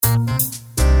This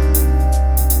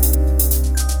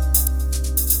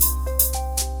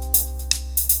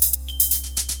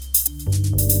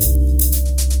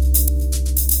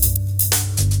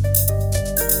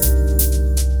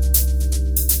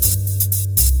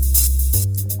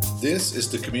is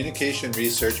the Communication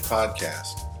Research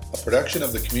Podcast, a production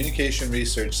of the Communication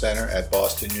Research Center at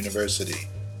Boston University.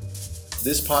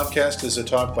 This podcast is a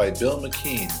talk by Bill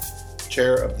McKean,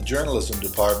 Chair of the Journalism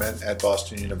Department at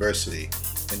Boston University,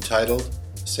 entitled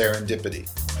Serendipity.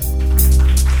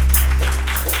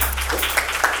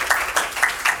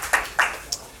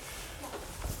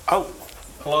 Oh,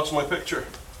 I lost my picture.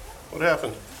 What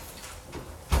happened?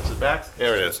 Is it back?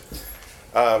 There it is.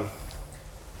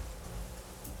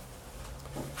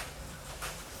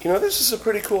 This is a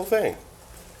pretty cool thing.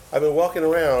 I've been walking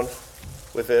around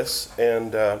with this,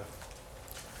 and I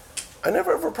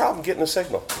never have a problem getting a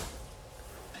signal.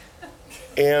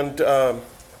 And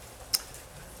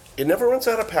it never runs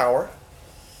out of power.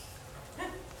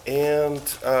 And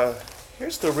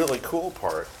here's the really cool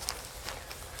part.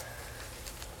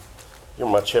 You're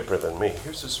much hipper than me.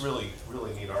 Here's this really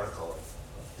neat article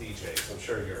on DJs. I'm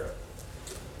sure you're a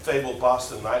fabled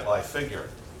Boston nightlife figure.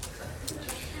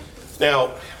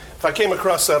 Now, if I came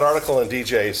across that article on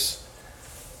DJs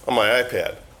on my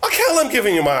iPad, hell, I'm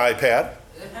giving you my iPad.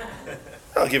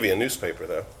 I'll give you a newspaper,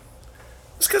 though.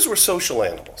 It's because we're social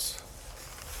animals.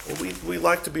 And we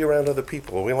like to be around other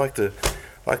people. We like to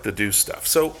do stuff.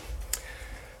 So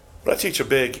when I teach a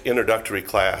big introductory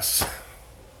class,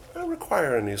 I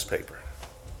require a newspaper.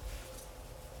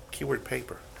 Keyword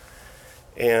paper.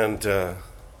 And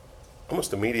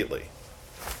almost immediately,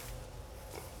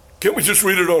 can't we just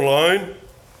read it online?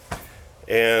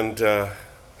 And I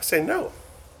say no.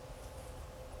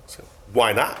 I say,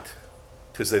 why not?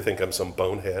 Because they think I'm some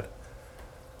bonehead.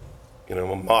 I'm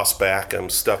a mossback,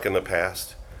 I'm stuck in the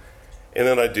past. And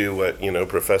then I do what,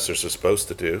 professors are supposed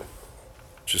to do,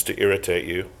 just to irritate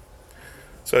you.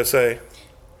 So they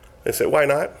say, why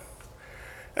not?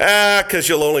 Because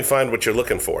you'll only find what you're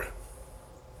looking for.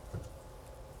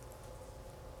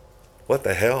 What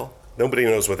the hell? Nobody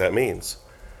knows what that means.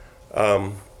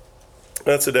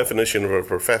 That's the definition of a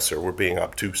professor. We're being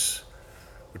obtuse.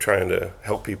 We're trying to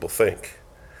help people think.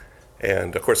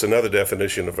 And, of course, another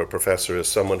definition of a professor is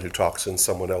someone who talks in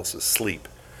someone else's sleep.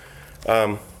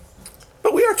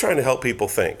 But we are trying to help people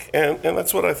think. And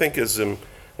that's what I think is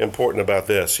important about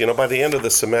this. By the end of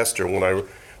the semester, when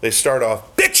they start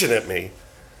off bitching at me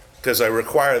because I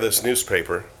require this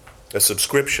newspaper, a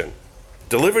subscription,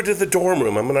 delivered to the dorm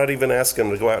room. I'm not even asking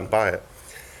them to go out and buy it.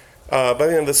 By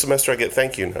the end of the semester, I get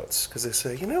thank you notes because they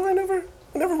say, I never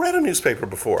read a newspaper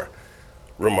before.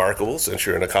 Remarkable, since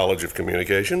you're in a college of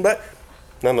communication, but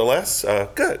nonetheless,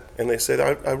 good. And they said,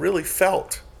 I really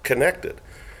felt connected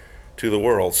to the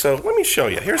world. So let me show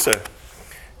you. Here's a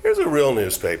real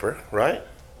newspaper, right?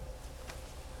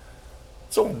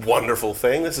 It's a wonderful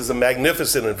thing. This is a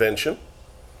magnificent invention.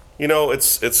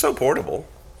 It's so portable.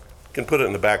 You can put it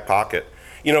in the back pocket.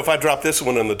 If I drop this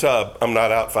one in the tub, I'm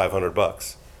not out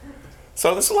 $500.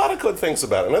 So there's a lot of good things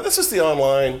about it. Now, this is the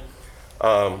online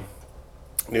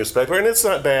newspaper, and it's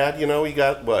not bad. You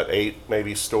got, 8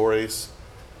 maybe stories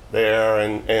there,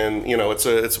 and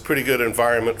it's a pretty good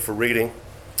environment for reading.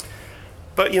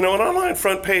 But, an online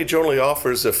front page only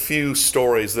offers a few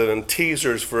stories, then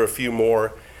teasers for a few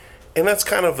more, and that's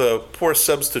kind of a poor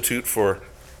substitute for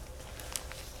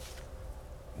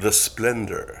the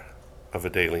splendor of a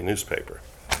daily newspaper.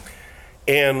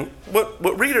 And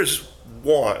what readers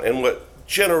want and what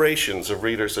generations of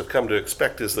readers have come to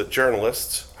expect is that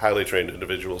journalists, highly trained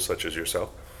individuals such as yourself,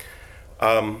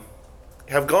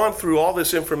 have gone through all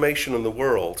this information in the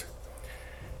world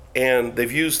and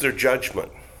they've used their judgment.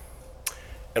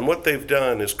 And what they've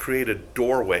done is created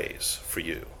doorways for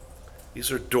you. These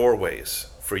are doorways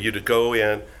for you to go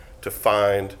in, to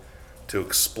find, to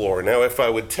explore. Now, if I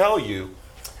would tell you,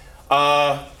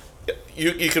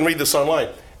 you can read this online.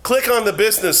 Click on the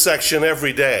business section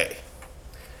every day.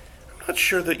 I'm not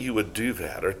sure that you would do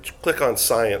that. Or click on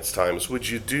Science Times. Would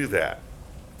you do that?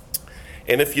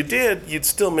 And if you did, you'd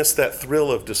still miss that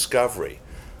thrill of discovery,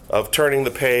 of turning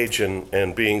the page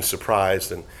and being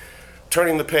surprised, and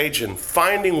turning the page and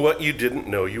finding what you didn't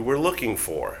know you were looking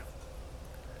for.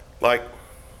 Like,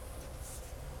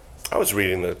 I was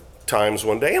reading the Times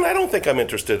one day, and I don't think I'm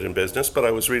interested in business, but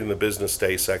I was reading the Business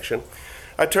Day section.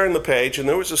 I turned the page, and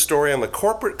there was a story on the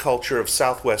corporate culture of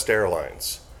Southwest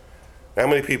Airlines. How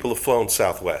many people have flown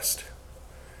Southwest?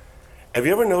 Have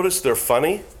you ever noticed they're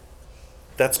funny?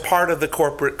 That's part of the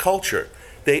corporate culture.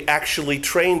 They actually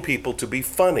train people to be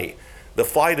funny. The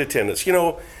flight attendants,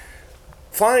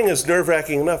 Flying is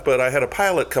nerve-wracking enough, but I had a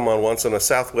pilot come on once on a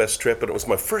Southwest trip, and it was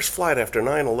my first flight after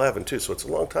 9/11 too, so it's a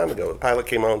long time ago. The pilot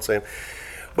came on saying,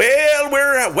 well,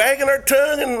 we're wagging our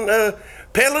tongue and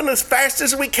pedaling as fast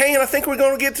as we can. I think we're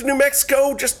going to get to New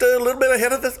Mexico just a little bit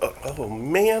ahead of this. Oh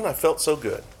man, I felt so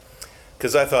good.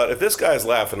 Because I thought, if this guy's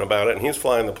laughing about it and he's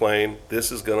flying the plane,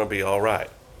 this is going to be all right.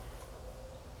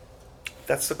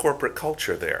 That's the corporate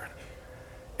culture there.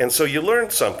 And so you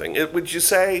learned something. Would you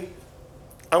say,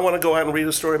 I want to go out and read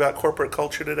a story about corporate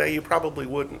culture today? You probably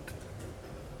wouldn't.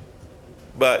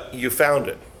 But you found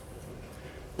it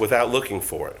without looking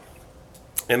for it.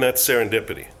 And that's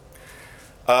serendipity.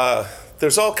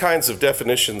 There's all kinds of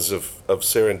definitions of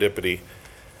serendipity.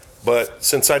 But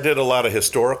since I did a lot of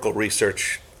historical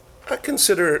research, I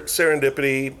consider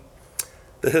serendipity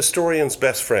the historian's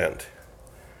best friend.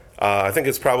 I think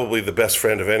it's probably the best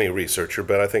friend of any researcher,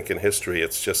 but I think in history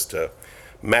it's just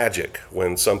magic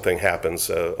when something happens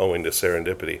owing to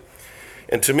serendipity.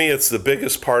 And to me, it's the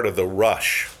biggest part of the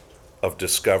rush of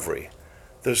discovery.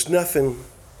 There's nothing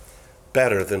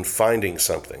better than finding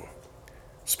something,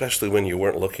 especially when you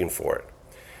weren't looking for it.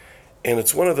 And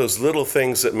it's one of those little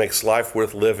things that makes life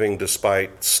worth living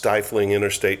despite stifling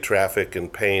interstate traffic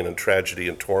and pain and tragedy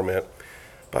and torment.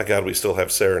 By God, we still have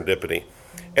serendipity.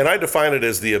 And I define it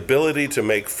as the ability to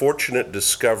make fortunate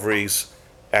discoveries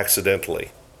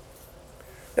accidentally.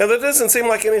 Now, that doesn't seem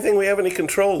like anything we have any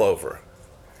control over.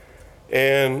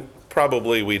 And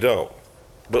probably we don't.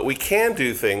 But we can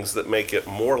do things that make it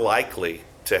more likely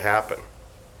to happen.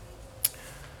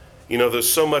 You know,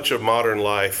 there's so much of modern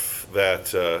life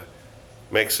that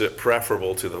makes it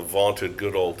preferable to the vaunted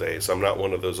good old days. I'm not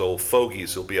one of those old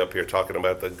fogies who'll be up here talking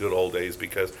about the good old days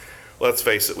because, let's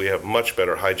face it, we have much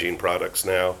better hygiene products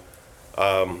now.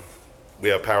 We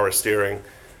have power steering.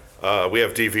 We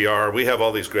have DVR. We have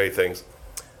all these great things.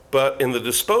 But in the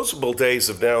disposable days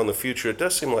of now and the future, it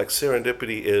does seem like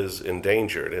serendipity is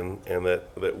endangered and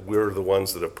that we're the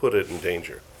ones that have put it in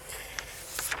danger.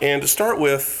 And to start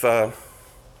with,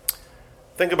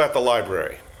 think about the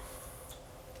library.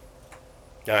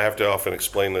 Now, I have to often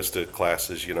explain this to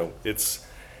classes, you know, it's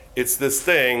this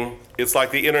thing, it's like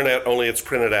the internet, only it's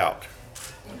printed out,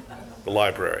 the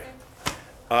library.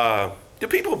 Do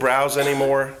people browse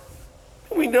anymore?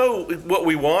 We know what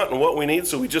we want and what we need,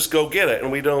 so we just go get it,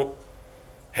 and we don't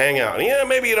hang out. And yeah,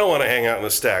 maybe you don't want to hang out in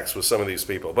the stacks with some of these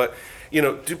people, but, you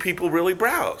know, do people really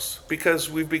browse? Because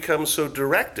we've become so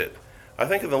directed. I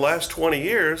think in the last 20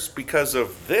 years, because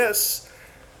of this,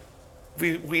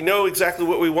 we know exactly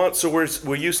what we want, so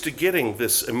we're used to getting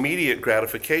this immediate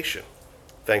gratification,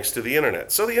 thanks to the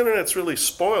internet. So the internet's really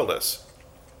spoiled us.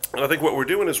 And I think what we're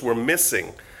doing is we're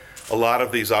missing a lot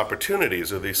of these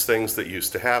opportunities or these things that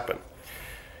used to happen.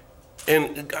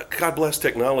 And God bless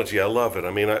technology, I love it.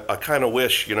 I mean, I kind of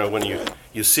wish, you know, when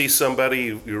you see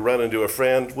somebody, you run into a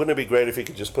friend, wouldn't it be great if you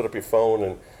could just put up your phone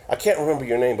and, I can't remember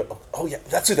your name, but, oh yeah,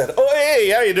 that's who that is. Oh, hey,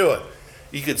 how you doing?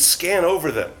 You could scan over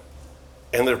them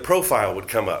and their profile would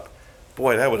come up.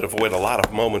 Boy, that would avoid a lot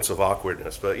of moments of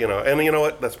awkwardness. But, you know, and you know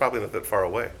what? That's probably not that far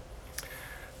away.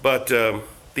 But the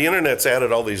internet's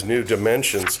added all these new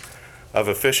dimensions of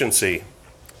efficiency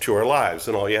to our lives.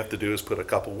 And all you have to do is put a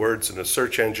couple words in a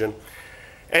search engine.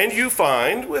 And you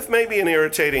find, with maybe an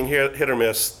irritating hit or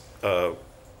miss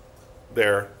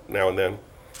there now and then,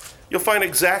 you'll find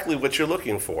exactly what you're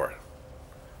looking for.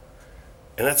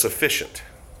 And that's efficient.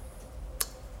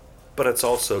 But it's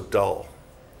also dull.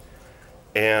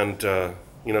 And,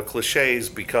 you know, cliches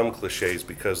become cliches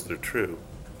because they're true.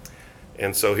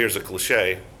 And so here's a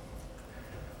cliche.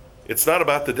 It's not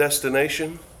about the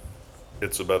destination,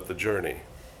 it's about the journey.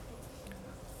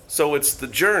 So it's the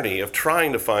journey of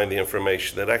trying to find the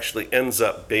information that actually ends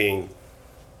up being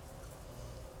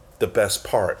the best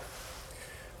part.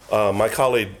 My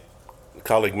colleague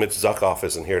Mitch Zuckoff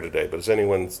isn't here today, but has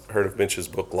anyone heard of Mitch's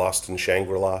book, Lost in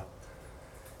Shangri-La?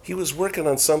 He was working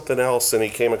on something else, and he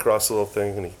came across a little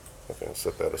thing, and I'll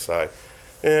set that aside.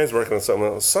 Yeah, he's working on something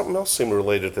else. Something else seemed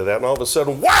related to that, and all of a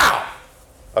sudden, wow!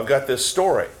 I've got this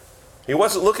story. He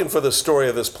wasn't looking for the story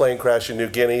of this plane crash in New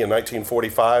Guinea in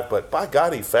 1945, but by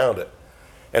God, he found it.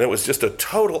 And it was just a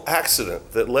total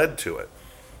accident that led to it.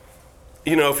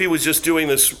 You know, if he was just doing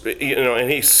this, you know, and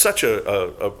he's such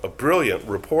a brilliant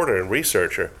reporter and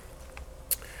researcher,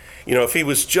 you know, if he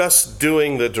was just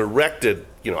doing the directed,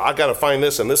 you know, I got to find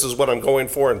this and this is what I'm going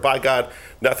for, and by God,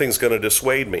 nothing's going to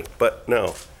dissuade me. But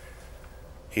no,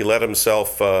 he let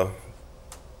himself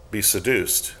be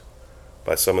seduced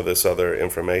by some of this other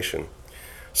information.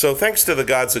 So thanks to the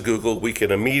gods of Google, we can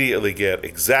immediately get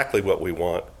exactly what we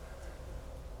want,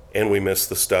 and we miss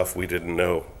the stuff we didn't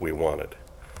know we wanted.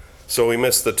 So we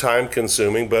miss the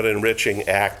time-consuming but enriching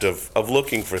act of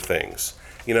looking for things.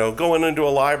 Going into a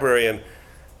library and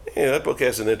that book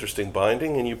has an interesting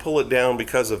binding, and you pull it down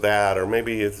because of that, or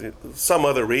maybe it's some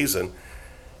other reason.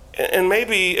 And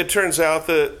maybe it turns out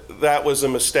that was a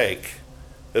mistake,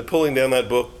 that pulling down that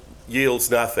book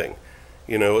yields nothing.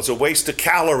 It's a waste of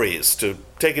calories to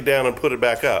take it down and put it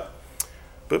back up.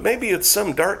 But maybe it's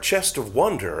some dark chest of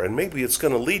wonder, and maybe it's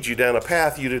going to lead you down a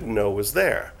path you didn't know was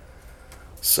there.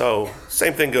 So,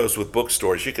 same thing goes with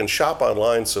bookstores. You can shop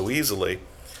online so easily,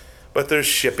 but there's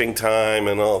shipping time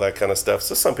and all that kind of stuff.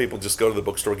 So some people just go to the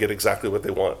bookstore, get exactly what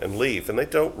they want, and leave, and they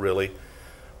don't really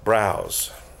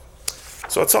browse.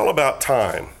 So it's all about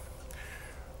time.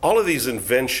 All of these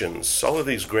inventions, all of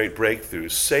these great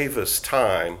breakthroughs save us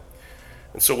time.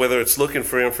 And so whether it's looking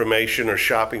for information or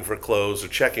shopping for clothes or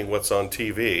checking what's on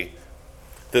TV,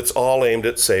 that's all aimed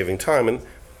at saving time. And,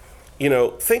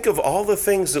 think of all the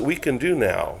things that we can do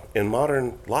now in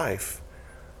modern life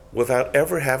without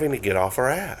ever having to get off our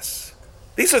ass.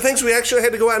 These are things we actually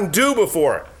had to go out and do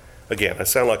before. Again, I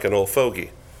sound like an old fogey.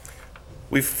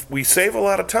 We save a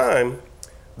lot of time,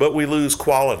 but we lose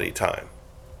quality time.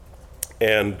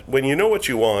 And when you know what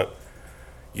you want,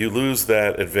 you lose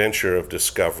that adventure of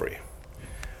discovery.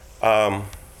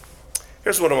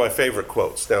 Here's one of my favorite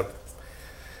quotes. Now,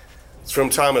 it's from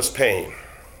Thomas Paine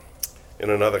in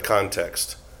another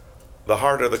context. The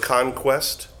harder the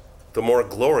conquest, the more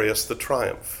glorious the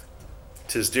triumph.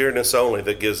 'Tis dearness only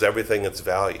that gives everything its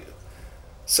value.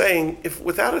 Saying, if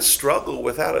without a struggle,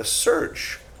 without a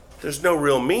search, there's no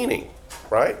real meaning,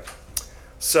 right?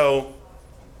 So,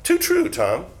 too true,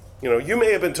 Tom. You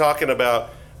may have been talking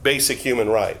about basic human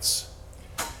rights.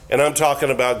 And I'm talking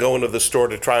about going to the store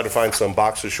to try to find some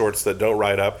boxer shorts that don't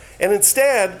ride up. And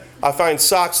instead, I find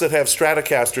socks that have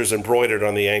Stratocasters embroidered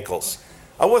on the ankles.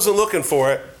 I wasn't looking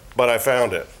for it, but I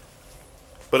found it.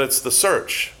 But it's the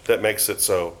search that makes it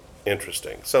so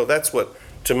interesting. So that's what,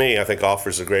 to me, I think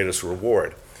offers the greatest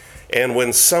reward. And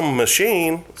when some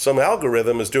machine, some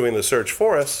algorithm is doing the search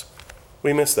for us,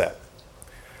 we miss that.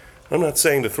 I'm not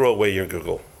saying to throw away your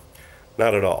Google.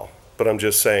 Not at all. But I'm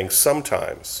just saying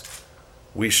sometimes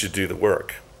we should do the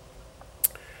work.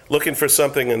 Looking for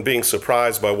something and being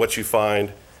surprised by what you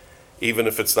find, even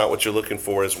if it's not what you're looking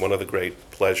for, is one of the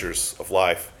great pleasures of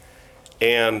life.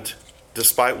 And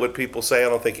despite what people say, I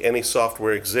don't think any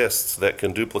software exists that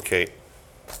can duplicate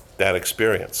that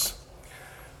experience.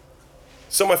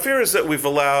 So my fear is that we've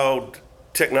allowed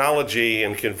technology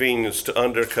and convenience to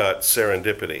undercut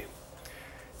serendipity.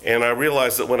 And I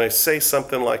realize that when I say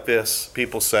something like this,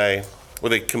 people say, well,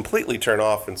 they completely turn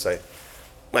off and say,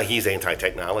 well, he's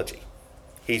anti-technology.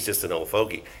 He's just an old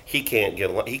fogey. He can't get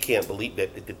along. He can't believe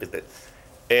it.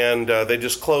 And they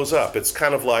just close up. It's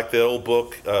kind of like the old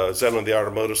book, Zen and the Art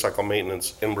of Motorcycle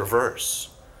Maintenance, in reverse.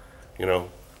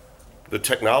 The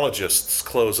technologists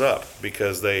close up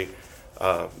because they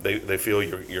feel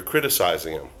you're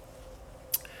criticizing them.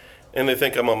 And they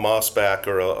think I'm a mossback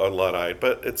or a Luddite,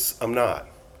 but I'm not.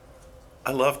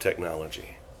 I love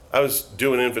technology. I was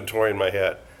doing inventory in my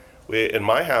head. In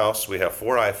my house, we have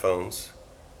 4 iPhones,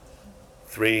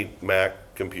 3 Mac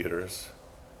computers,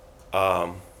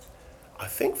 I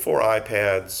think 4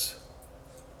 iPads.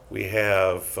 We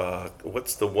have,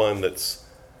 what's the one that's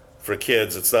for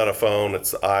kids? It's not a phone,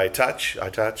 it's iTouch,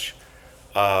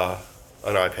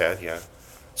 an iPad, yeah.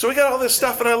 So we got all this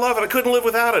stuff and I love it. I couldn't live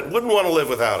without it, wouldn't want to live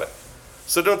without it.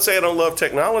 So don't say I don't love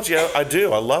technology. I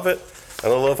do, I love it.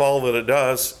 And I love all that it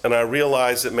does, and I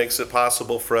realize it makes it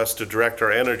possible for us to direct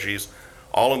our energies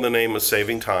all in the name of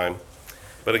saving time.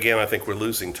 But again, I think we're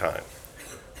losing time.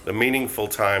 The meaningful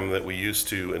time that we used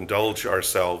to indulge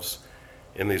ourselves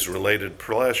in these related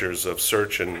pleasures of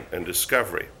search and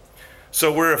discovery.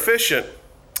 So we're efficient,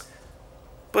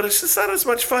 but it's just not as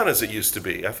much fun as it used to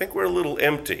be. I think we're a little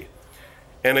empty.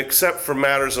 And except for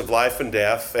matters of life and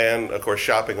death, and of course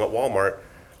shopping at Walmart,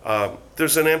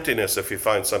 there's an emptiness if you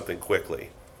find something quickly.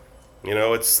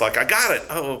 It's like, I got it.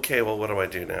 Oh, okay, well, what do I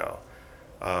do now?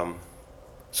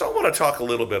 So I want to talk a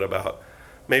little bit about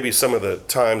maybe some of the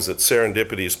times that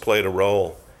serendipity has played a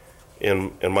role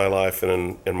in my life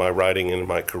and in my writing and in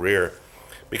my career,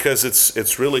 because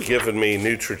it's really given me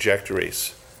new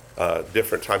trajectories,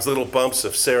 different times. Little bumps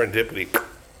of serendipity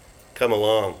come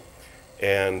along,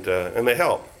 and they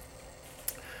help.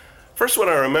 First one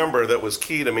I remember that was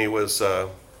key to me was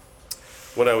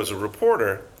when I was a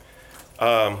reporter.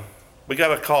 We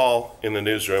got a call in the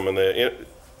newsroom, and the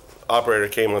operator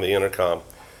came on the intercom.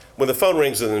 When the phone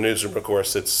rings in the newsroom, of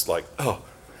course, it's like,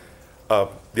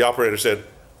 the operator said,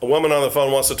 a woman on the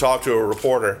phone wants to talk to a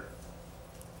reporter,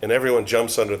 and everyone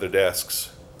jumps under their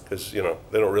desks because, they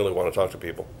don't really want to talk to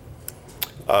people.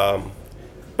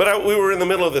 But we were in the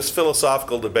middle of this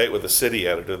philosophical debate with the city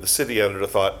editor. The city editor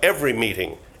thought every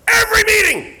meeting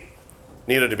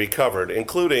needed to be covered,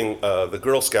 including the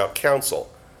Girl Scout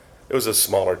Council. It was a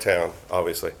smaller town,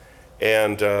 obviously.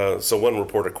 And so one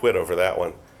reporter quit over that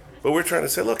one. But we're trying to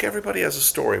say, look, everybody has a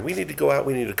story. We need to go out.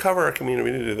 We need to cover our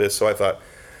community. We need to do this. So I thought,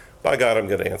 by God, I'm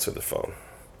going to answer the phone.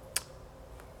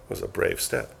 It was a brave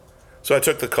step. So I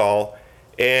took the call,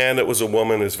 and it was a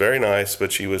woman who's very nice,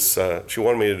 but she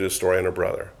wanted me to do a story on her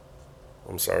brother.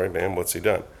 I'm sorry, ma'am, what's he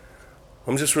done?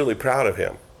 I'm just really proud of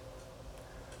him.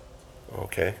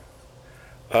 Okay.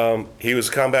 He was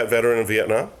a combat veteran in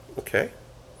Vietnam. Okay.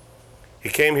 He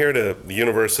came here to the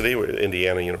university,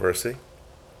 Indiana University,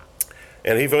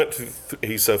 and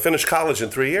he's finished college in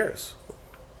 3 years.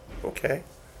 Okay.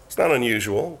 It's not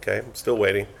unusual. Okay. I'm still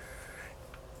waiting.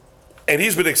 And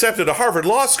he's been accepted to Harvard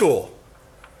Law School.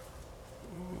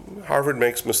 Harvard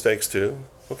makes mistakes too.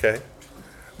 Okay.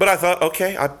 But I thought,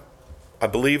 okay, I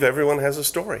believe everyone has a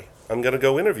story. I'm going to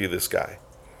go interview this guy.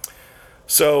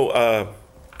 So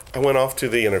I went off to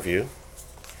the interview,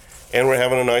 and we're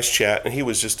having a nice chat, and he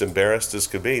was just embarrassed as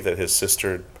could be that his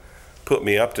sister put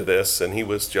me up to this, and he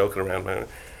was joking around.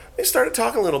 They started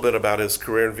talking a little bit about his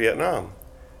career in Vietnam.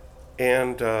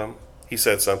 And he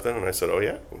said something, and I said, oh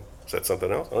yeah? He said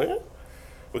something else? Oh yeah?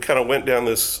 We kind of went down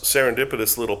this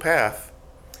serendipitous little path,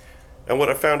 and what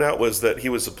I found out was that he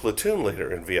was a platoon leader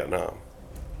in Vietnam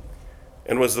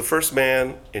and was the first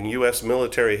man in U.S.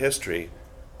 military history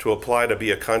to apply to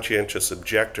be a conscientious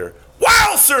objector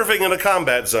while serving in a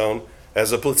combat zone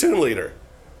as a platoon leader.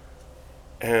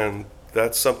 And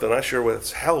that's something I sure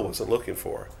as hell wasn't looking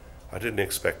for. I didn't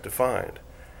expect to find.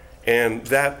 And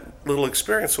that little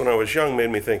experience when I was young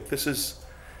made me think,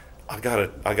 I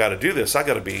gotta do this. I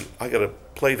gotta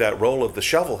play that role of the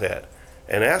shovelhead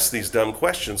and ask these dumb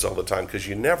questions all the time, because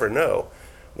you never know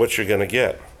what you're gonna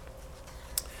get.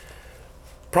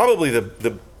 Probably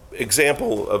the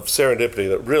example of serendipity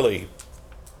that really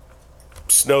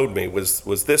snowed me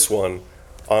was this one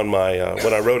on my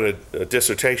when I wrote a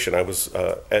dissertation. I was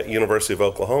at University of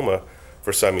Oklahoma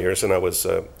for some years, and I was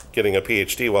getting a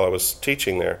PhD while I was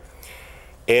teaching there.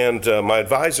 And my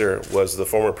advisor was the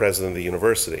former president of the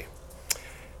university.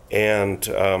 And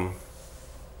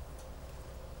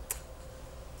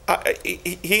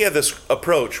he had this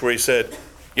approach where he said,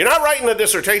 you're not writing a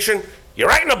dissertation, you're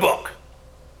writing a book.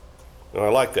 And I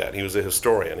like that. He was a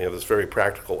historian. He had this very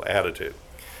practical attitude.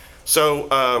 So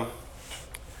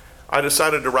I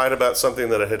decided to write about something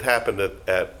that had happened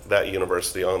at that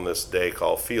university on this day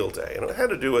called Field Day. And it had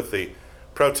to do with the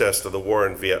protest of the war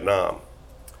in Vietnam.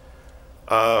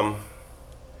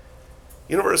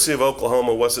 University of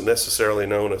Oklahoma wasn't necessarily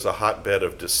known as a hotbed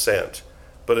of dissent.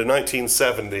 But in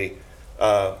 1970,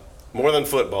 more than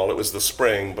football, it was the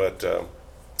spring, but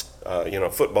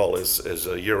football is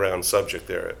a year-round subject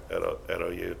there at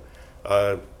OU.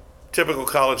 Typical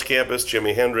college campus,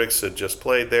 Jimi Hendrix had just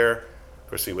played there. Of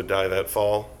course, he would die that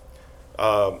fall.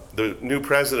 The new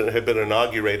president had been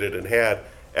inaugurated and had,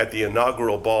 at the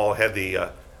inaugural ball, had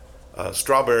the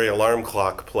Strawberry Alarm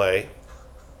Clock play.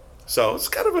 So it's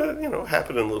kind of a,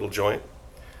 happening little joint.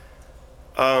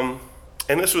 And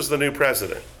this was the new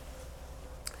president.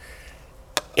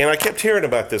 And I kept hearing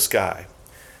about this guy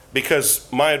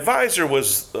because my advisor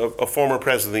was a former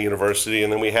president of the university,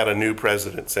 and then we had a new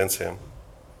president since him.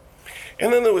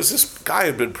 And then there was this guy who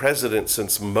had been president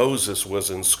since Moses was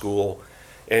in school,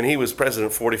 and he was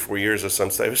president 44 years or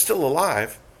something. He was still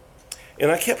alive.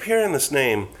 And I kept hearing this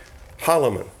name,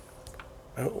 Holloman.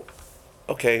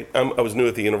 Okay, I was new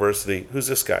at the university. Who's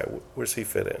this guy? Where's he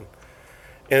fit in?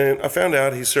 And I found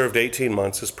out he served 18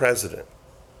 months as president,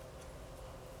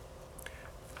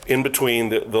 in between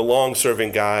the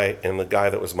long-serving guy and the guy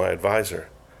that was my advisor.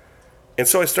 And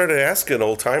so I started asking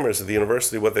old-timers at the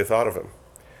university what they thought of him.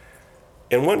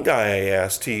 And one guy I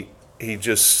asked, he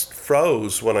just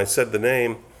froze when I said the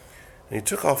name, and he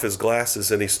took off his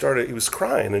glasses and he was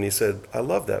crying, and he said, I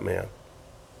love that man.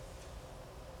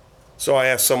 So I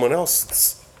asked someone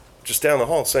else just down the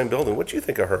hall, same building, what do you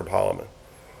think of Herb Holloman?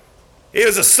 He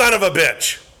was a son of a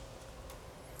bitch.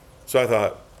 So I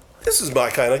thought, this is my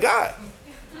kind of guy.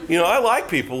 I like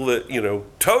people that,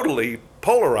 totally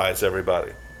polarize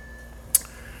everybody.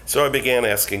 So I began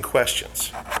asking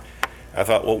questions. I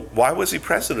thought, well, why was he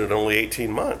president only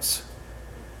 18 months?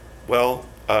 Well,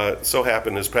 it so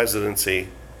happened his presidency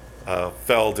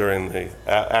fell during the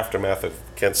aftermath of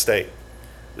Kent State,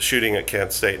 the shooting at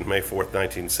Kent State on May 4th,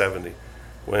 1970,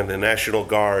 when the National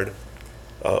Guard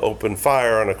opened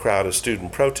fire on a crowd of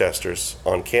student protesters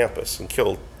on campus and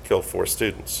killed 4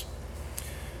 students.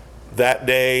 That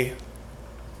day,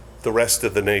 the rest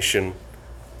of the nation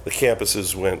the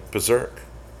campuses went berserk.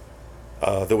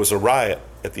 There was a riot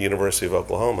at the University of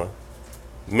Oklahoma.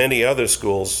 Many other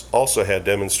schools also had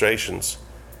demonstrations.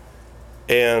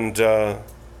 And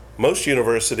most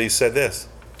universities said this: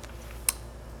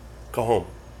 go home.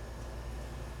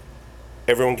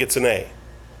 Everyone gets an A.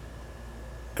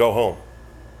 Go home.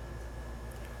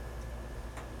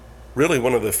 Really,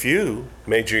 one of the few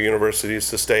major universities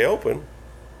to stay open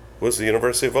was the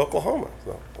University of Oklahoma.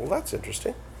 Well, that's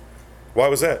interesting. Why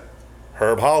was that?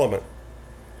 Herb Holliman.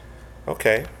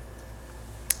 Okay.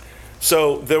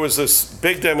 So there was this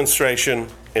big demonstration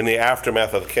in the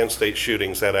aftermath of the Kent State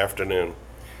shootings that afternoon.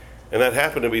 And that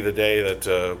happened to be the day that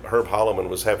Herb Holliman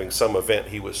was having some event.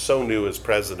 He was so new as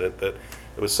president that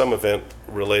it was some event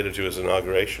related to his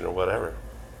inauguration or whatever.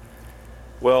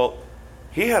 Well,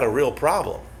 he had a real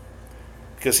problem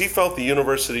because he felt the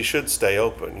university should stay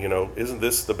open. You know, isn't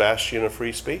this the bastion of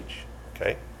free speech?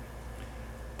 Okay.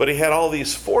 But he had all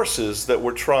these forces that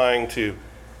were trying to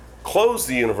close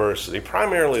the university,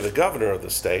 primarily the governor of the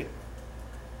state.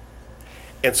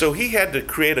 And so he had to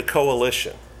create a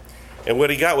coalition. And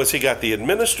what he got was he got the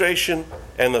administration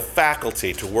and the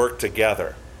faculty to work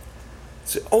together.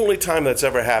 It's the only time that's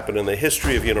ever happened in the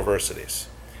history of universities.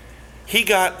 He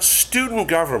got student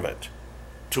government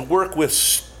to work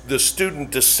with the student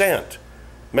dissent,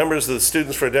 members of the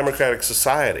Students for a Democratic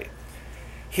Society.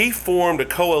 He formed a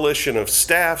coalition of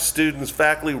staff, students,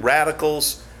 faculty,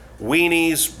 radicals,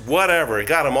 weenies, whatever. He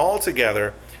got them all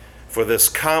together for this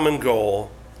common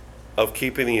goal of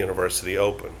keeping the university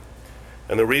open.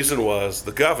 And the reason was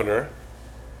the governor,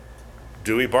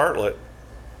 Dewey Bartlett,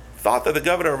 thought that the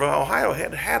governor of Ohio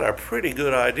had a pretty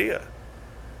good idea.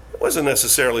 It wasn't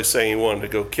necessarily saying he wanted to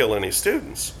go kill any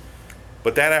students.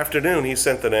 But that afternoon, he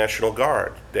sent the National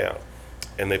Guard down,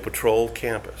 and they patrolled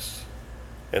campus.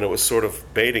 And it was sort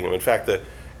of baiting them. In fact, the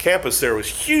campus there was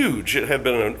huge. It had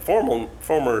been a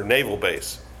former naval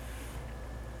base.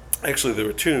 Actually, there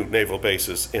were 2 naval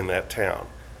bases in that town.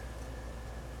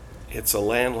 It's a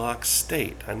landlocked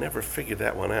state. I never figured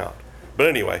that one out. But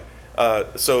anyway,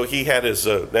 so he had his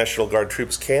National Guard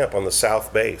troops camp on the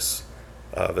south base,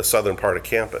 the southern part of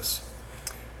campus.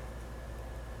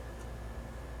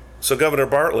 So Governor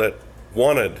Bartlett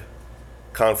wanted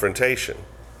confrontation,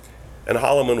 and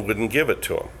Holliman wouldn't give it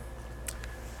to him.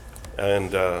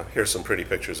 And here's some pretty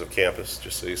pictures of campus,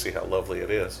 just so you see how lovely it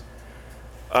is.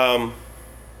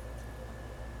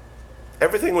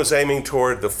 Everything was aiming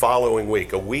toward the following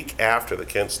week, a week after the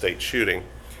Kent State shooting.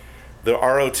 The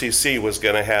ROTC was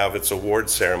going to have its award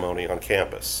ceremony on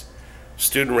campus.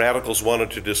 Student radicals wanted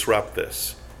to disrupt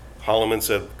this. Holliman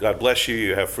said, God bless you,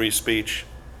 you have free speech,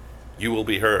 you will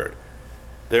be heard.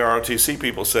 The ROTC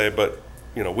people say, but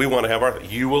we want to have our,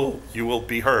 you will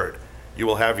be heard. You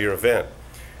will have your event.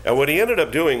 And what he ended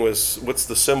up doing was, what's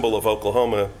the symbol of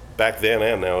Oklahoma back then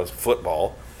and now, is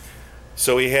football.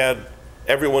 So he had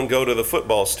everyone go to the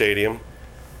football stadium,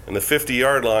 and the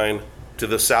 50-yard line to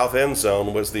the south end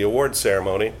zone was the award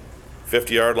ceremony.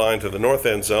 50-yard line to the north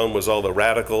end zone was all the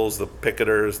radicals, the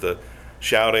picketers, the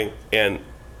shouting, and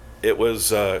it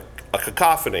was a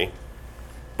cacophony,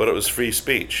 but it was free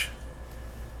speech.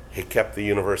 He kept the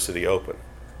university open.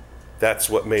 That's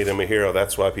what made him a hero.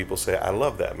 That's why people say, I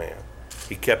love that man.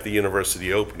 He kept the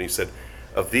university open. He said,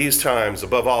 of these times,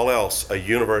 above all else, a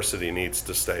university needs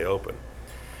to stay open.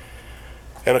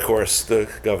 And of course, the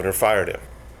governor fired him.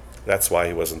 That's why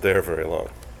he wasn't there very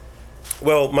long.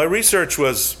 Well, my research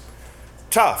was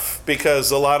tough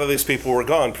because a lot of these people were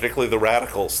gone, particularly the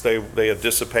radicals. They had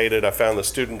dissipated. I found the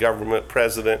student government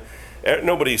president.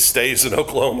 Nobody stays in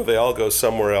Oklahoma. They all go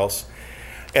somewhere else.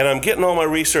 And I'm getting all my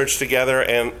research together,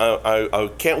 and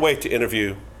I can't wait to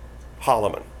interview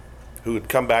Holliman, who had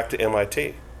come back to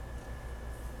MIT.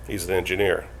 He's an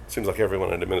engineer. Seems like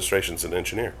everyone in administration is an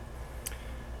engineer.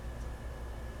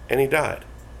 And he died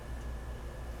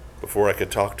before I could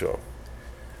talk to him.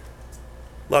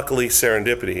 Luckily,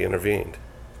 serendipity intervened.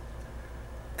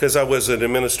 Because I was an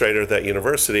administrator at that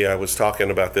university, I was talking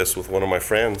about this with one of my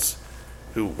friends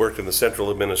who worked in the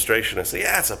central administration. I said,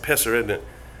 yeah, it's a pisser, isn't it?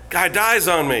 Guy dies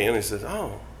on me. And he says,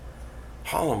 oh,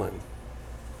 Holliman.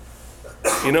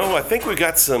 I think we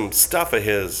got some stuff of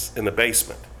his in the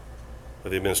basement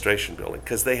of the administration building,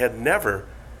 because they had never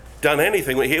done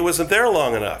anything. He wasn't there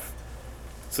long enough.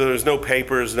 So there's no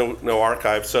papers, no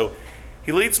archive. So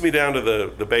he leads me down to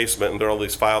the basement, and there are all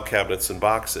these file cabinets and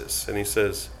boxes. And he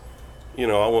says, I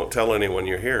won't tell anyone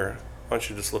you're here. Why don't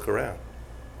you just look around?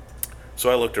 So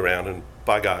I looked around, and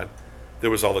by God, there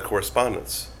was all the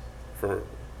correspondence for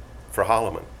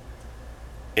Holliman.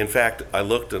 In fact, I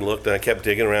looked and looked, and I kept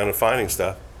digging around and finding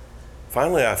stuff.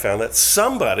 Finally, I found that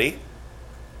somebody,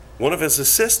 one of his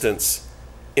assistants,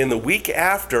 in the week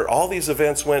after all these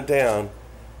events went down,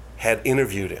 had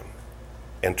interviewed him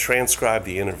and transcribed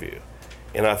the interview.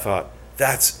 And I thought,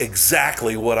 that's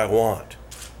exactly what I want.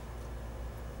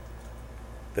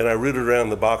 Then I rooted around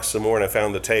the box some more and I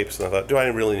found the tapes, and I thought, do I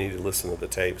really need to listen to the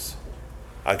tapes?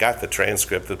 I got the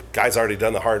transcript. The guy's already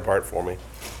done the hard part for me.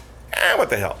 What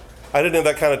the hell? I didn't have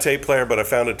that kind of tape player, but I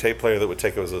found a tape player that would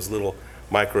take those little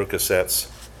micro cassettes.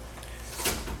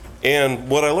 And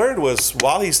what I learned was,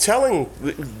 while he's doing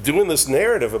this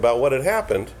narrative about what had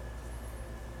happened,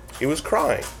 he was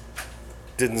crying.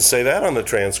 Didn't say that on the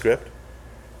transcript.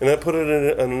 And I put it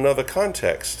in another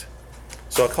context.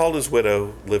 So I called his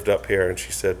widow, lived up here, and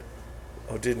she said,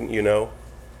 oh, didn't you know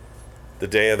the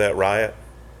day of that riot?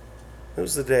 It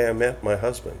was the day I met my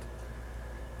husband.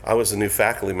 I was a new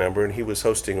faculty member, and he was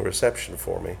hosting a reception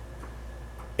for me.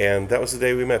 And that was the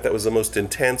day we met. That was the most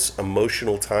intense,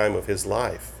 emotional time of his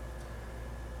life.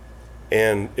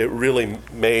 And it really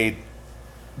made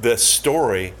this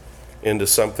story into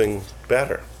something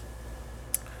better.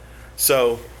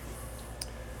 So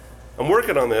I'm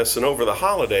working on this, and over the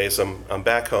holidays, I'm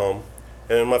back home,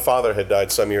 and my father had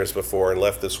died some years before and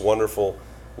left this wonderful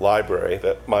library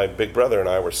that my big brother and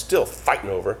I were still fighting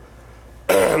over.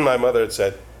 My mother had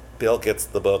said, Bill gets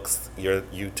the books,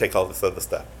 you take all this other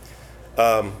stuff.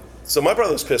 So my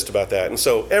brother was pissed about that, and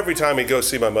so every time he'd go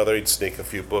see my mother, he'd sneak a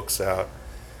few books out.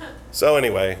 So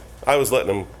anyway, I was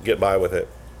letting him get by with it.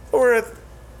 We're at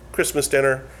Christmas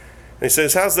dinner, and he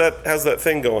says, how's that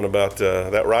thing going about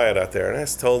that riot out there? And I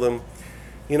just told him,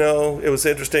 you know, it was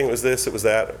interesting, it was this, it was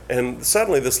that. And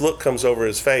suddenly this look comes over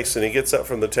his face, and he gets up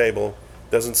from the table,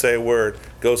 doesn't say a word,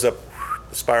 goes up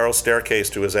the spiral staircase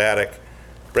to his attic,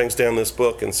 brings down this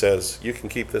book and says, you can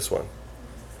keep this one.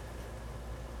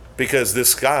 Because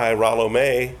this guy, Rollo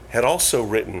May, had also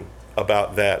written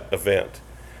about that event.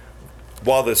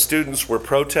 While the students were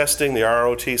protesting the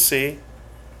ROTC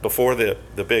before the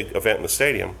big event in the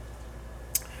stadium,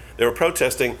 they were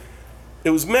protesting.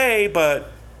 It was May,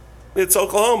 but it's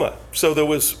Oklahoma. So there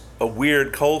was a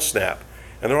weird cold snap.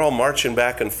 And they're all marching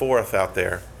back and forth out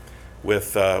there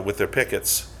with their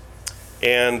pickets.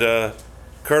 And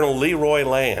Colonel Leroy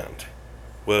Land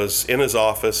was in his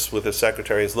office with his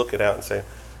secretaries looking out and saying,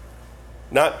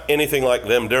 not anything like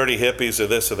them dirty hippies or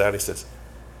this or that. He says,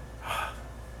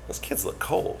 those kids look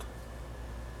cold.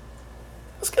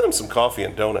 Let's get them some coffee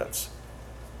and donuts.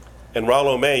 And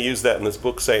Rollo May used that in this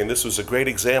book, saying this was a great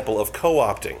example of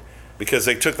co-opting, because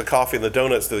they took the coffee and the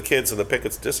donuts to the kids and the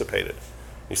pickets dissipated.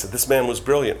 He said, this man was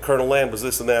brilliant. Colonel Land was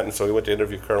this and that. And so he went to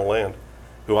interview Colonel Land,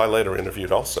 who I later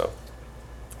interviewed also.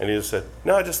 And he just said,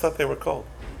 no, I just thought they were cold.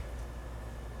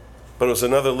 But it was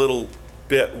another little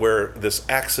bit where this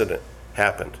accident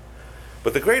happened.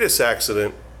 But the greatest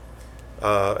accident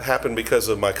happened because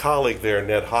of my colleague there,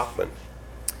 Ned Hockman.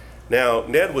 Now,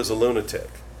 Ned was a lunatic.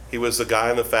 He was the guy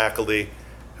in the faculty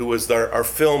who was our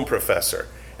film professor.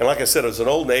 And like I said, it was an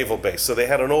old naval base, so they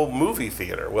had an old movie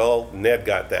theater. Well, Ned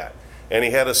got that. And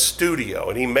he had a studio,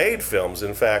 and he made films.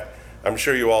 In fact, I'm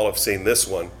sure you all have seen this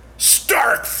one,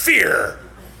 Stark Fear,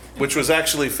 which was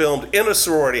actually filmed in a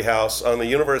sorority house on the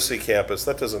university campus.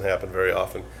 That doesn't happen very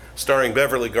often. Starring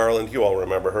Beverly Garland. You all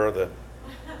remember her, the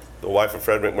wife of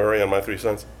Fred McMurray on My Three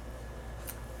Sons.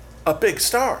 A big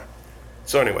star.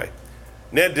 So anyway,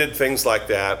 Ned did things like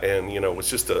that, and was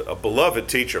just a beloved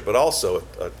teacher, but also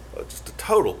just a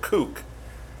total kook.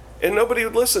 And nobody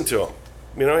would listen to him.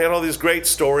 He had all these great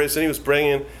stories, and he was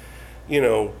bringing,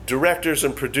 directors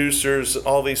and producers,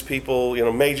 all these people,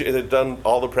 major, that had done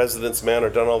All the President's Men or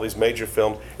done all these major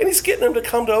films, and he's getting them to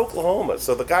come to Oklahoma.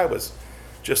 So the guy was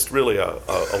just really a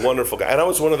wonderful guy. And I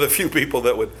was one of the few people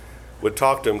that would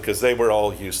talk to him, because they were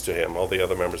all used to him, all the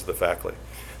other members of the faculty.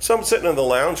 So I'm sitting in the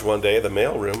lounge one day, the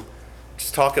mailroom,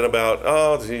 just talking about,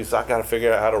 oh, geez, I got to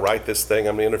figure out how to write this thing.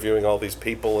 I'm interviewing all these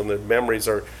people, and the memories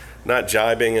are not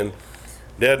jibing. And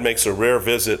Ned makes a rare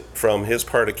visit from his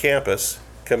part of campus,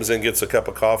 comes in, gets a cup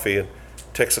of coffee, and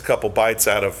takes a couple bites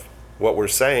out of what we're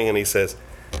saying, and he says,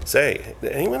 say,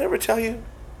 did anyone ever tell you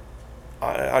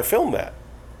I filmed that?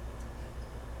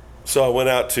 So I went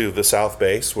out to the South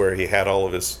Base where he had all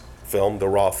of his film, the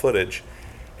raw footage,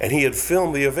 and he had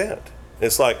filmed the event.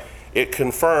 It's like it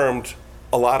confirmed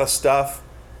a lot of stuff.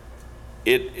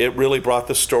 It really brought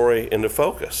the story into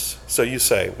focus. So you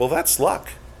say, well, that's luck.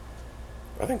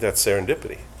 I think that's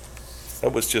serendipity.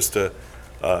 That was just a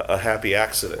happy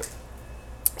accident.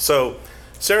 So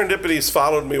serendipity's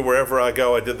followed me wherever I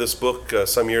go. I did this book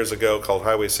some years ago called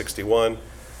Highway 61,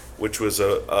 which was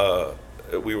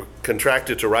we were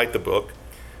contracted to write the book.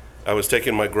 I was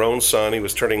taking my grown son. He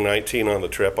was turning 19 on the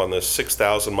trip, on this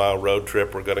 6,000-mile road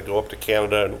trip. We're going to go up to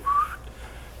Canada and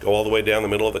go all the way down the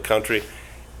middle of the country.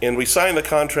 And we signed the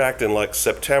contract in like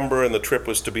September, and the trip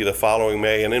was to be the following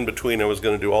May. And in between, I was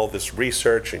going to do all this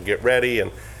research and get ready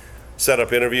and set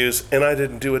up interviews, and I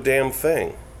didn't do a damn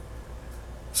thing.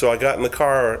 So I got in the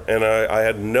car, and I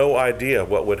had no idea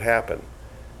what would happen.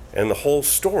 And the whole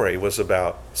story was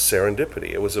about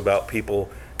serendipity. It was about people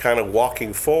kind of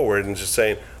walking forward and just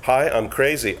saying, "Hi, I'm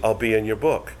crazy. I'll be in your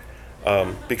book,"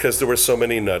 because there were so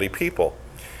many nutty people.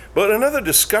 But another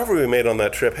discovery we made on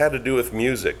that trip had to do with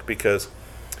music, because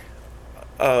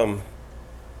the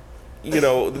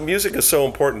music is so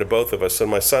important to both of us, and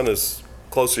my son is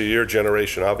closer to your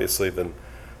generation, obviously, than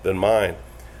mine.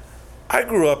 I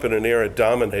grew up in an era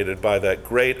dominated by that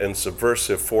great and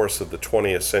subversive force of the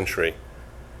 20th century,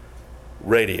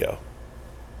 radio.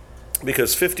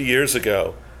 Because 50 years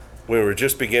ago, when we were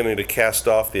just beginning to cast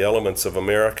off the elements of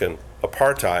American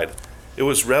apartheid, it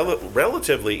was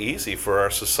relatively easy for our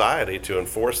society to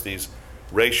enforce these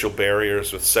racial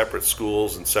barriers with separate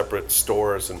schools and separate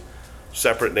stores and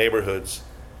separate neighborhoods.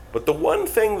 But the one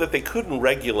thing that they couldn't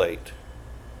regulate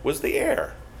was the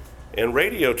air. And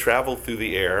radio traveled through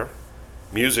the air,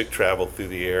 music traveled through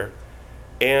the air,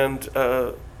 and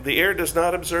the air does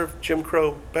not observe Jim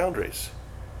Crow boundaries.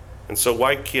 And so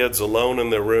white kids alone in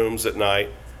their rooms at night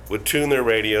would tune their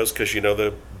radios, because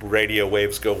the radio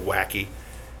waves go wacky,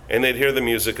 and they'd hear the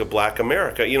music of Black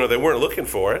America. They weren't looking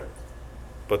for it,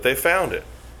 but they found it.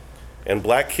 And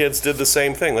black kids did the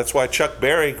same thing. That's why Chuck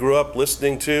Berry grew up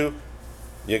listening to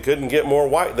 "You Couldn't Get More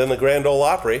White Than the Grand Ole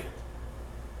Opry."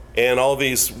 And all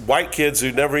these white kids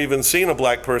who'd never even seen a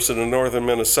black person in northern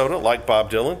Minnesota, like Bob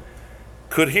Dylan,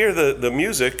 could hear the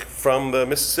music from the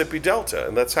Mississippi Delta.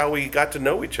 And that's how we got to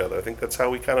know each other. I think that's how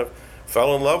we kind of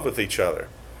fell in love with each other.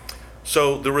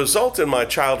 So the result in my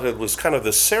childhood was kind of the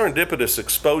serendipitous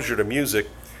exposure to music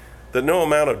that no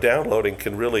amount of downloading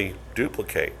can really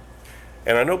duplicate.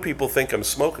 And I know people think I'm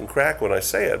smoking crack when I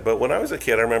say it, but when I was a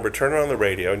kid, I remember turning on the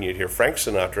radio and you'd hear Frank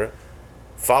Sinatra,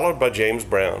 followed by James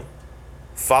Brown,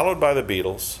 followed by the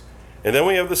Beatles, and then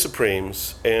we have the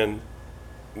Supremes, and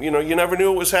you never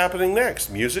knew what was happening next.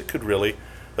 Music could really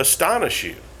astonish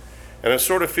you. And I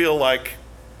sort of feel like,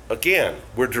 again,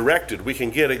 we're directed. We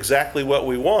can get exactly what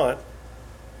we want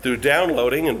through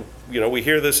downloading, and we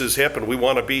hear this is hip and we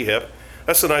want to be hip.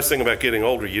 That's the nice thing about getting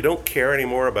older. You don't care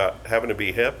anymore about having to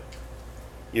be hip.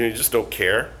 You just don't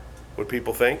care what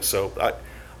people think. So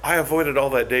I avoided all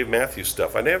that Dave Matthews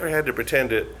stuff. I never had to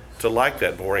pretend to like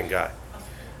that boring guy.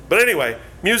 But anyway,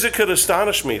 music could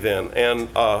astonish me then, and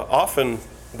often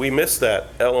we miss that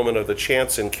element of the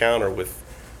chance encounter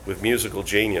with musical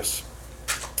genius.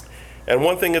 And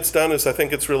one thing it's done is I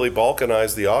think it's really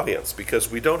balkanized the audience,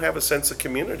 because we don't have a sense of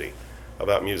community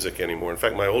about music anymore. In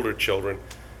fact, my older children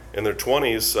in their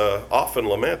 20s often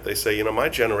lament. They say, my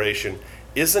generation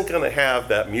isn't going to have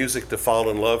that music to fall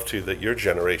in love to that your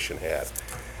generation had.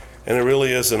 And it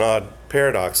really is an odd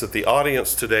paradox that the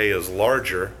audience today is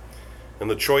larger and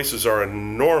the choices are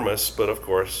enormous, but of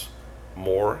course,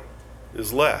 more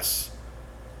is less.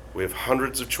 We have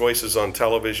hundreds of choices on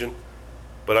television,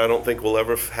 but I don't think we'll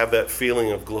ever have that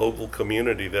feeling of global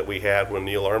community that we had when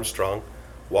Neil Armstrong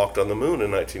walked on the moon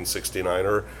in 1969,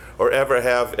 or ever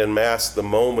have en masse the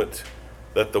moment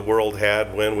that the world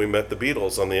had when we met the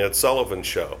Beatles on the Ed Sullivan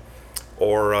Show,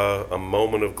 or a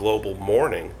moment of global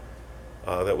mourning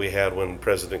that we had when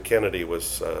President Kennedy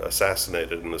was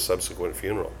assassinated in the subsequent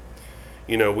funeral.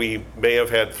 We may have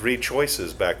had 3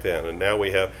 choices back then, and now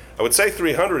we have, I would say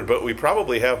 300, but we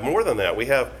probably have more than that. We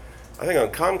have, I think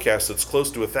on Comcast, it's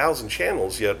close to 1,000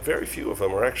 channels, yet very few of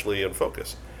them are actually in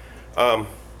focus. But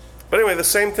anyway, the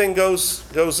same thing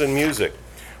goes in music.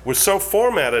 We're so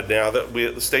formatted now that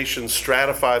the stations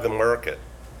stratify the market.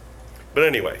 But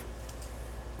anyway,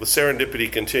 the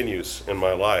serendipity continues in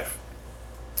my life.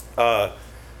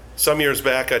 Some years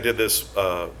back, I did this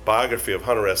biography of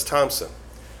Hunter S. Thompson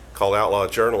called Outlaw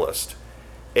Journalist.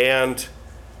 And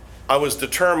I was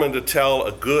determined to tell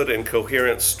a good and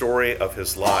coherent story of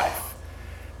his life.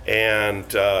 And,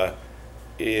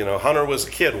 Hunter was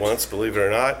a kid once, believe it or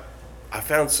not. I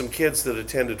found some kids that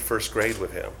attended first grade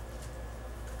with him.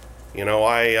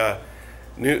 I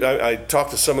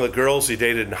talked to some of the girls he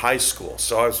dated in high school,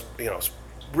 so I was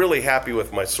really happy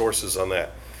with my sources on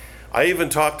that. I even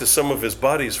talked to some of his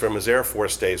buddies from his Air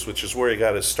Force days, which is where he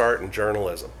got his start in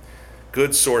journalism.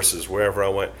 Good sources wherever I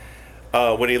went.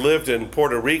 When he lived in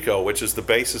Puerto Rico, which is the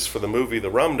basis for the movie The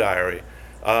Rum Diary,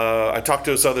 I talked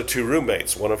to his other 2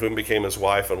 roommates, one of whom became his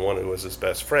wife and one who was his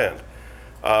best friend.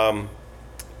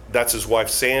 That's his wife,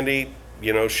 Sandy.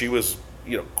 She was,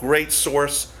 great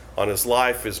source on his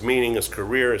life, his meaning, his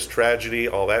career, his tragedy,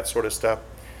 all that sort of stuff.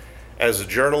 As a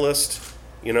journalist,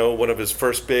 One of his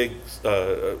first big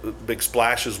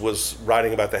splashes was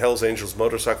writing about the Hells Angels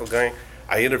motorcycle gang.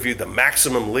 I interviewed the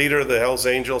maximum leader of the Hells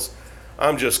Angels.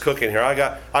 I'm just cooking here. I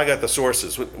got the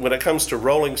sources. When it comes to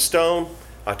Rolling Stone,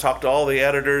 I talked to all the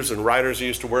editors and writers he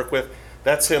used to work with.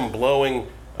 That's him blowing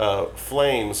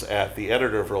flames at the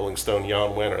editor of Rolling Stone,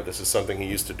 Jan Wenner. This is something he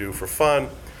used to do for fun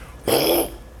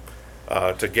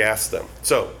to gas them.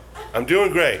 So I'm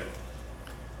doing great.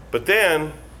 But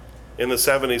then in the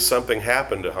 70s, something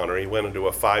happened to Hunter. He went into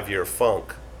a 5-year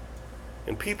funk.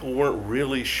 And people weren't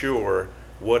really sure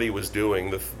what he was doing.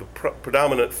 The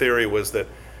predominant theory was that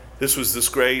this was this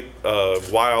great,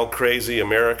 wild, crazy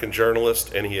American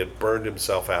journalist, and he had burned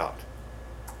himself out.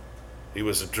 He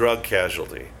was a drug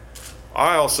casualty.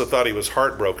 I also thought he was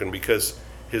heartbroken because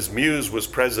his muse was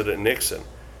President Nixon,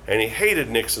 and he hated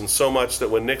Nixon so much that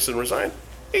when Nixon resigned,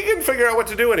 he couldn't figure out what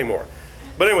to do anymore.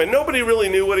 But anyway, nobody really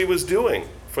knew what he was doing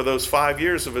for those 5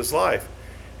 years of his life.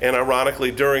 And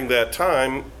ironically, during that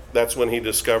time, that's when he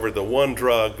discovered the one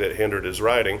drug that hindered his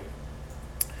writing.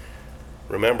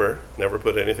 Remember, never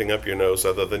put anything up your nose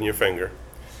other than your finger.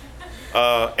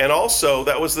 And also,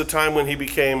 that was the time when he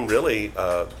became really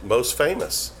most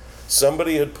famous.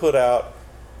 Somebody had put out,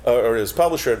 or his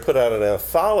publisher had put out an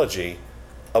anthology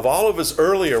of all of his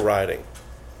earlier writing.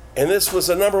 And this was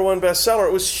a #1 bestseller.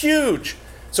 It was huge.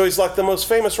 So he's like the most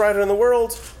famous writer in the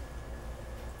world.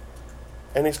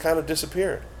 And he's kind of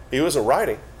disappeared. He wasn't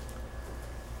writing.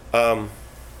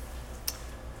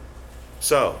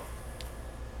 So,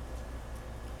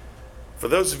 for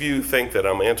those of you who think that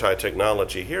I'm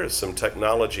anti-technology, here is some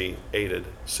technology-aided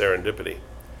serendipity.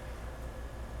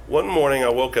 One morning I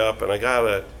woke up and I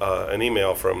got an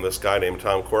email from this guy named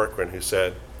Tom Corcoran who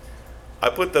said, I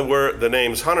put the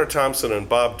names Hunter Thompson and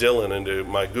Bob Dylan into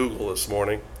my Google this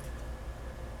morning,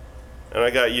 and I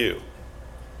got you.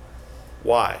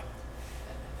 Why?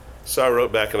 So I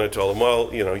wrote back and I told him,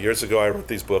 well, years ago I wrote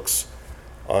these books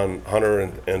on Hunter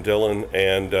and Dylan,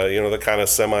 and the kind of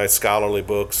semi-scholarly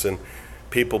books, and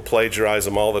people plagiarize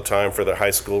them all the time for their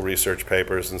high school research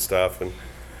papers and stuff, and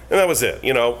that was it.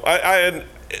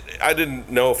 I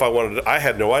didn't know if I wanted to, I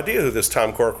had no idea who this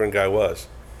Tom Corcoran guy was.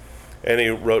 And he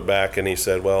wrote back and he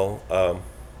said, well,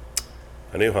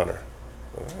 I knew Hunter.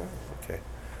 Okay.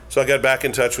 So I got back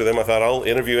in touch with him. I thought, I'll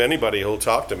interview anybody who'll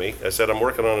talk to me. I said, I'm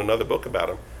working on another book about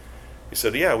him. He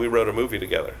said, yeah, we wrote a movie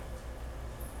together.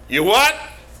 You what?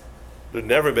 There'd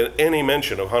never been any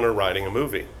mention of Hunter writing a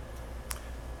movie.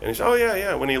 And he said, oh,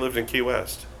 yeah, when he lived in Key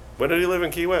West. When did he live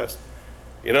in Key West?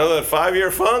 You know that 5-year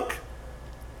funk?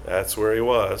 That's where he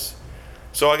was.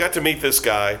 So I got to meet this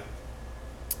guy,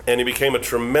 and he became a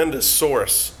tremendous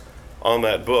source on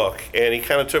that book. And he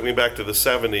kind of took me back to the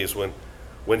 70s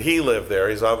when he lived there.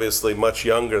 He's obviously much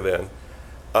younger then.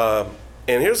 And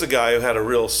here's a guy who had a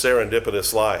real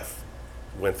serendipitous life.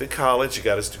 Went to college, he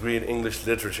got his degree in English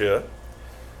literature,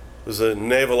 was a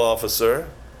naval officer,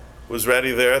 was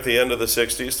ready there at the end of the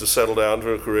 60s to settle down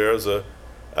to a career as an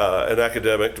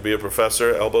academic, to be a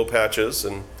professor, elbow patches,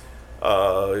 and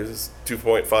his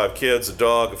 2.5 kids, a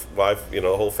dog, a wife, a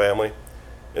whole family.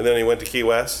 And then he went to Key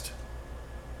West,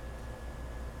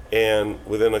 and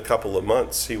within a couple of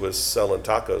months, he was selling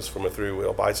tacos from a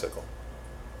 3-wheel bicycle.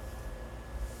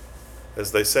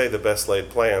 As they say, the best laid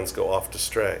plans go off to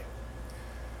stray.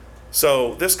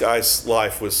 So this guy's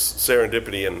life was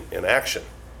serendipity in action.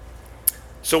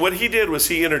 So what he did was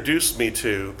he introduced me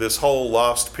to this whole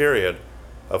lost period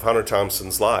of Hunter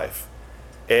Thompson's life.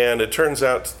 And it turns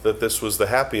out that this was the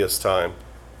happiest time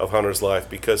of Hunter's life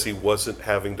because he wasn't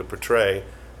having to portray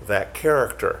that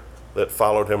character that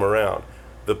followed him around.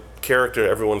 The character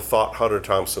everyone thought Hunter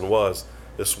Thompson was,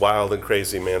 this wild and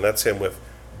crazy man. That's him with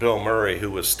Bill Murray,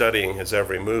 who was studying his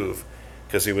every move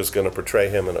because he was going to portray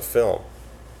him in a film.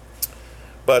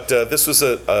 But this was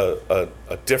a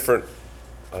different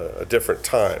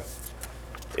time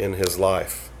in his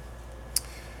life.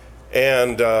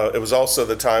 And it was also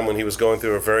the time when he was going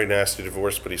through a very nasty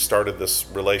divorce, but he started this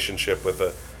relationship with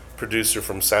a producer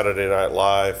from Saturday Night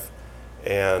Live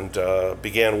and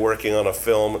began working on a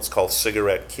film. It's called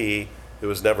Cigarette Key. It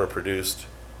was never produced.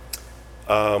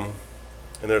 And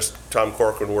there's Tom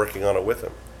Corcoran working on it with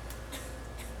him.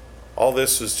 All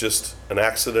this was just an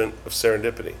accident of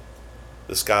serendipity.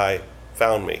 This guy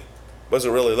found me.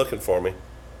 Wasn't really looking for me,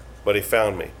 but he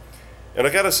found me. And I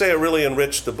got to say, it really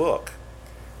enriched the book.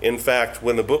 In fact,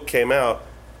 when the book came out,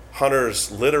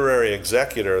 Hunter's literary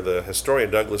executor, the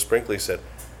historian Douglas Brinkley, said,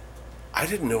 I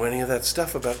didn't know any of that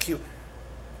stuff about Q.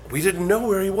 We didn't know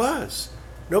where he was.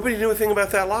 Nobody knew anything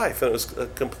about that life, and it was a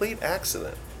complete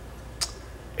accident.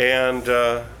 And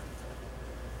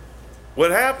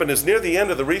What happened is near the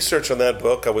end of the research on that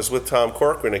book, I was with Tom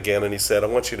Corcoran again, and he said, I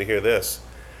want you to hear this.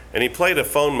 And he played a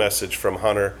phone message from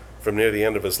Hunter from near the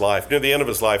end of his life. Near the end of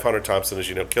his life, Hunter Thompson, as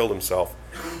you know, killed himself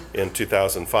in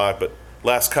 2005. But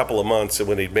last couple of months,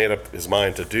 when he'd made up his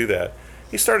mind to do that,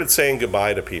 he started saying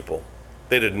goodbye to people.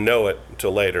 They didn't know it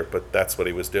until later, but that's what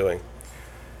he was doing.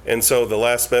 And so the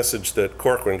last message that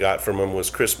Corcoran got from him was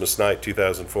Christmas night,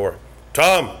 2004.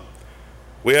 Tom,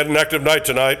 we had an active night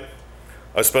tonight.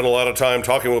 I spent a lot of time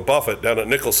talking with Buffett down at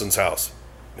Nicholson's house.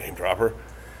 Name dropper.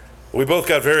 We both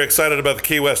got very excited about the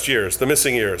Key West years, the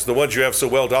missing years, the ones you have so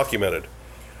well documented.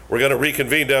 We're going to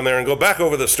reconvene down there and go back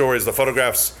over the stories, the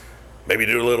photographs, maybe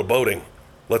do a little boating.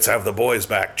 Let's have the boys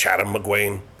back, Chatham,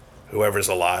 McGuane, whoever's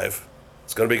alive.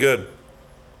 It's going to be good.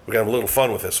 We're going to have a little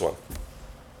fun with this one.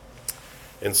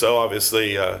 And so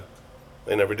obviously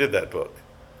they never did that book.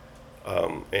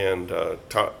 And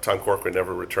Tom Corcoran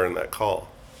never returned that call.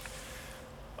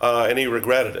 And he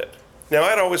regretted it. Now,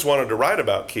 I'd always wanted to write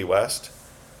about Key West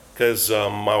because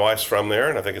my wife's from there,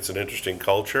 and I think it's an interesting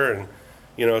culture. And,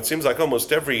 you know, it seems like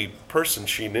almost every person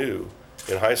she knew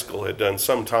in high school had done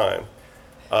some time.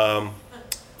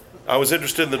 I was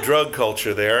interested in the drug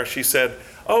culture there. She said,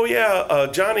 oh, yeah,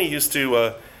 Johnny used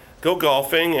to go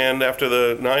golfing, and after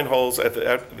the 9 holes, at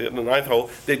the ninth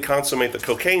hole, they'd consummate the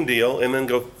cocaine deal and then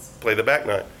go play the back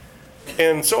nine.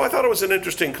 And so I thought it was an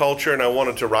interesting culture, and I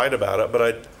wanted to write about it, but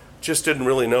I just didn't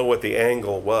really know what the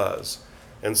angle was.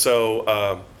 And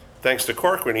so thanks to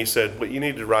Corcoran, he said, what you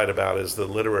need to write about is the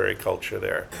literary culture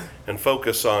there and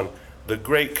focus on the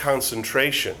great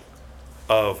concentration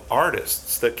of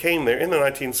artists that came there in the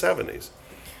 1970s.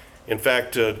 In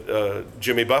fact,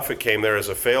 Jimmy Buffett came there as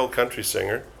a failed country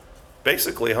singer,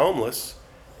 basically homeless,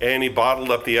 and he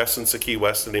bottled up the essence of Key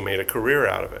West and he made a career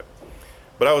out of it.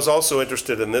 But I was also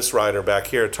interested in this writer back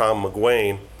here, Tom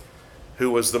McGuane, who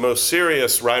was the most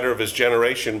serious writer of his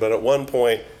generation, but at one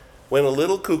point went a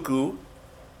little cuckoo,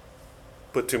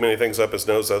 put too many things up his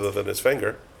nose other than his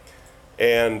finger,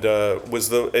 and was,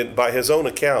 by his own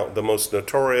account, the most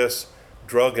notorious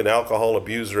drug and alcohol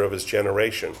abuser of his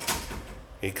generation.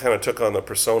 He kind of took on the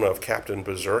persona of Captain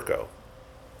Berserko.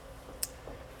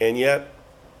 And yet,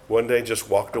 one day just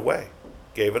walked away,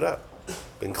 gave it up.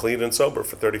 Been clean and sober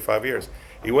for 35 years.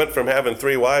 He went from having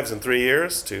 3 wives in 3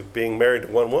 years to being married to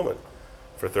 1 woman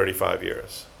for 35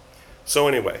 years. So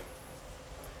anyway,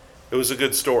 it was a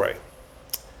good story.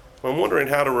 I'm wondering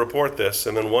how to report this,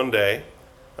 and then one day,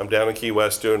 I'm down in Key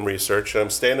West doing research, and I'm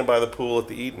standing by the pool at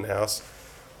the Eaton House,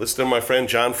 listening to my friend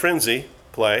John Frenzy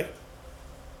play,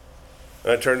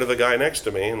 and I turn to the guy next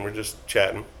to me, and we're just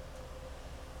chatting.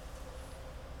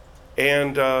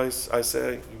 And I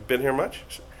said, you been here much?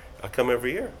 I come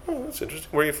every year. Oh, that's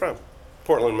interesting. Where are you from?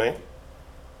 Portland, Maine.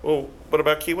 Well, what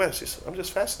about Key West? He said, I'm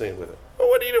just fascinated with it. Well,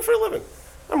 what do you do for a living?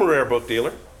 I'm a rare book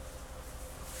dealer.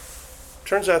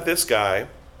 Turns out this guy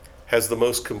has the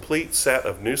most complete set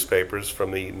of newspapers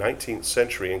from the 19th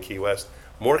century in Key West,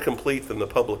 more complete than the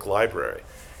public library.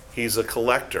 He's a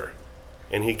collector,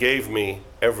 and he gave me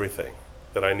everything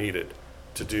that I needed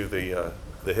to do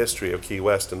the history of Key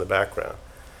West in the background.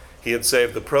 He had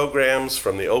saved the programs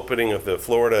from the opening of the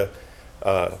Florida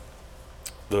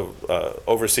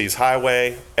Overseas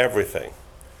Highway, everything.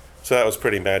 So that was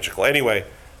pretty magical. Anyway,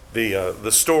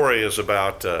 the story is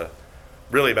about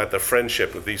really about the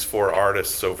friendship of these 4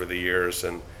 artists over the years,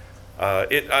 and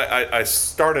I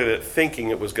started it thinking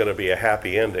it was going to be a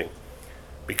happy ending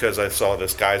because I saw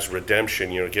this guy's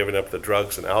redemption, you know, giving up the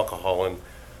drugs and alcohol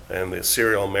and the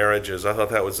serial marriages. I thought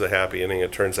that was the happy ending.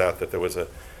 It turns out that there was a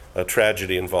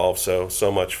tragedy involved,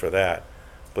 so much for that.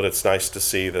 But it's nice to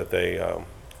see that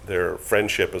their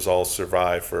friendship has all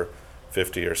survived for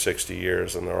 50 or 60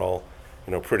 years, and they're all,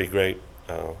 you know, pretty great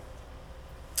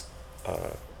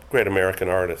great American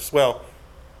artists. Well,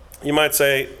 you might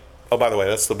say, oh, by the way,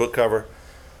 that's the book cover.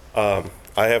 I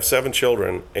have 7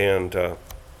 children, and I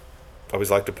always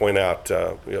like to point out,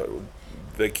 you know,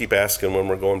 they keep asking when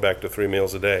we're going back to 3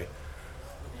 meals a day.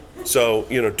 So,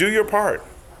 you know, do your part.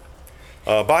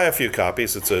 Buy a few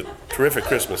copies. It's a terrific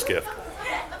Christmas gift.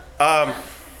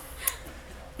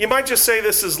 You might just say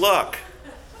this is luck,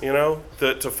 you know,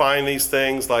 to find these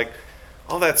things, like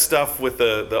all that stuff with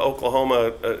the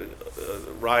Oklahoma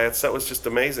riots. That was just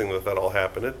amazing that all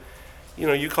happened. You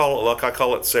know, you call it luck, I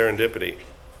call it serendipity.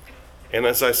 And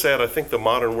as I said, I think the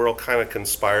modern world kind of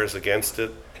conspires against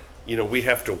it. You know, we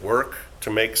have to work to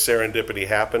make serendipity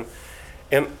happen.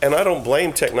 And I don't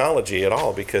blame technology at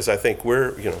all, because I think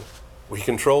we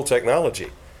control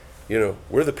technology. You know,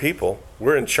 we're the people,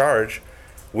 we're in charge,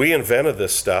 we invented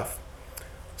this stuff.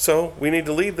 So we need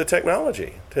to lead the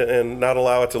technology and not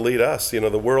allow it to lead us. You know,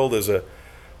 the world is a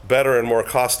better and more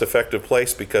cost-effective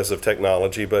place because of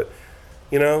technology, but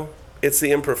it's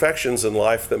the imperfections in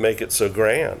life that make it so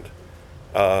grand.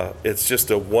 It's just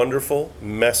a wonderful,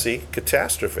 messy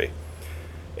catastrophe.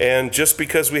 And just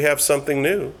because we have something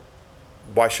new,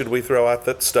 why should we throw out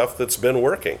that stuff that's been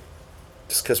working?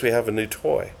 Just because we have a new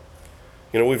toy.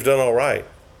 We've done all right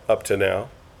up to now.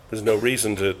 There's no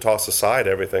reason to toss aside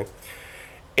everything.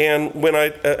 And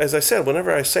as I said,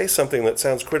 whenever I say something that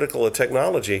sounds critical of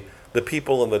technology, the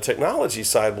people on the technology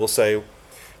side will say,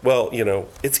 well,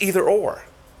 it's either or.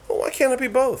 Well, why can't it be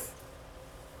both?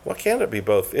 Why can't it be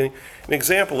both? An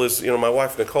example is, my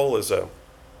wife Nicole is a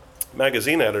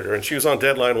magazine editor, and she was on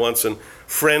Deadline once and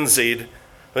frenzied.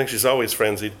 I think she's always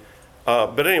frenzied.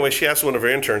 But anyway, she asked one of her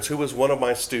interns, who was one of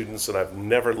my students, and I've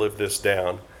never lived this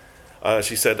down.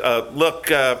 She said,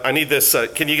 look, I need this,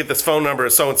 can you get this phone number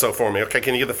of so-and-so for me? Okay,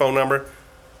 can you get the phone number?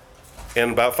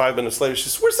 And about 5 minutes later, she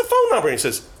says, where's the phone number? And he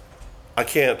says, I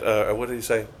can't, what did he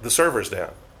say? The server's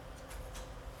down.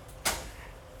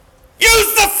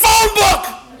 Use the phone book!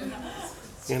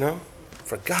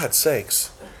 For God's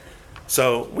sakes.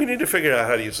 So we need to figure out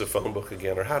how to use the phone book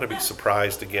again, or how to be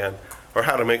surprised again, or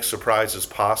how to make surprises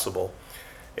possible.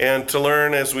 And to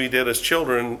learn, as we did as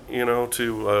children,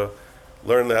 to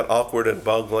learn that awkward and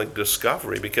bug-like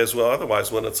discovery, because, well,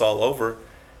 otherwise when it's all over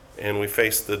and we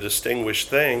face the distinguished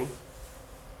thing,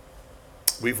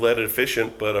 we've led an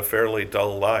efficient but a fairly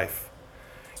dull life.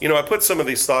 I put some of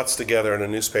these thoughts together in a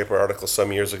newspaper article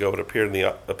some years ago. It appeared in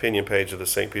the opinion page of the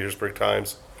St. Petersburg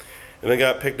Times, and it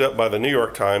got picked up by the New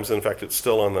York Times. In fact, it's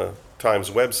still on the Times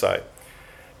website.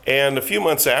 And a few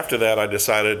months after that, I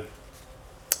decided,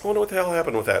 I wonder what the hell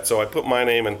happened with that. So I put my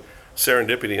name and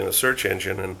Serendipity in the search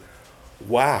engine, and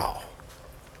wow,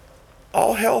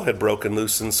 all hell had broken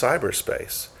loose in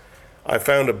cyberspace. I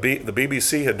found the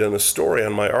BBC had done a story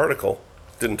on my article,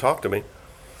 didn't talk to me,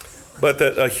 but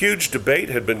that a huge debate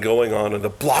had been going on in the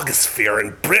blogosphere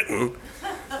in Britain,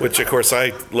 which of course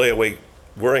I lay awake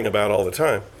worrying about all the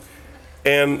time.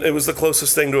 And it was the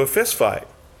closest thing to a fist fight.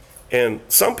 And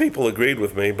some people agreed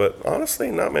with me, but honestly,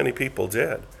 not many people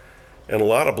did. And a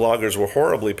lot of bloggers were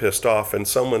horribly pissed off, and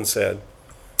someone said,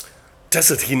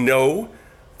 doesn't he know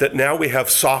that now we have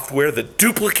software that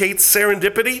duplicates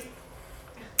serendipity?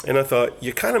 And I thought,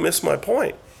 you kind of missed my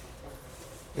point.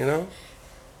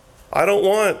 I don't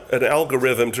want an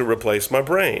algorithm to replace my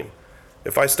brain.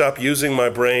 If I stop using my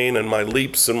brain and my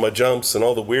leaps and my jumps and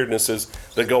all the weirdnesses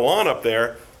that go on up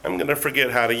there, I'm going to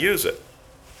forget how to use it.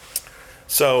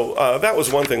 So that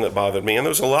was one thing that bothered me. And there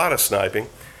was a lot of sniping.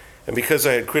 And because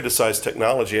I had criticized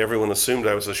technology, everyone assumed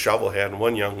I was a shovelhead. And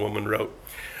one young woman wrote,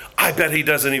 I bet he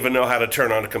doesn't even know how to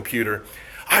turn on a computer.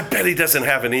 I bet he doesn't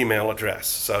have an email address.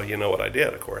 So you know what I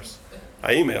did, of course.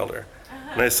 I emailed her.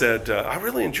 And I said, I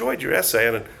really enjoyed your essay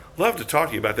and I'd love to talk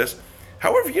to you about this.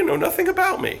 However, you know nothing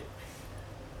about me.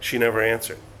 She never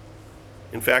answered.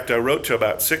 In fact, I wrote to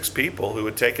about 6 people who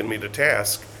had taken me to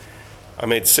task. I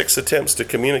made 6 attempts to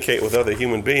communicate with other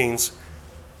human beings,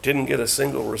 didn't get a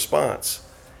single response.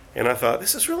 And I thought,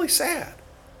 this is really sad.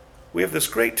 We have this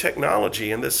great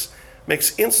technology, and this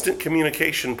makes instant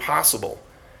communication possible.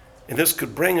 And this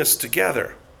could bring us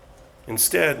together.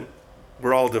 Instead,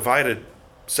 we're all divided,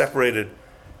 separated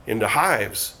into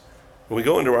hives. And we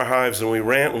go into our hives and we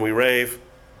rant and we rave.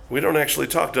 We don't actually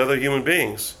talk to other human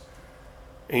beings.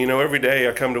 And every day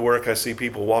I come to work, I see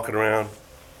people walking around,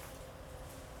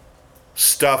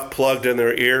 stuff plugged in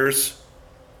their ears,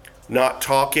 not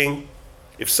talking.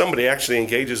 If somebody actually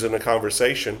engages in a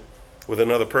conversation with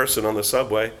another person on the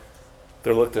subway,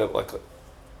 they're looked at like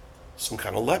some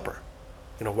kind of leper.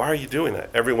 Why are you doing that?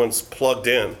 Everyone's plugged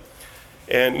in.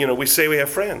 And, we say we have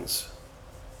friends.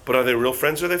 But are they real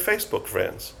friends or are they Facebook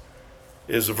friends?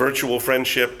 Is a virtual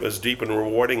friendship as deep and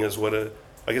rewarding as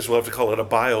I guess we'll have to call it a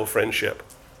bio-friendship,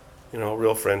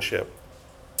 real friendship.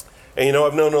 And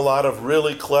I've known a lot of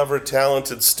really clever,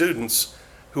 talented students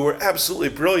who were absolutely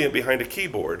brilliant behind a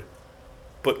keyboard,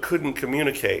 but couldn't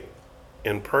communicate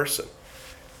in person.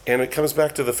 And it comes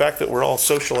back to the fact that we're all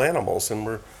social animals and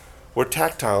we're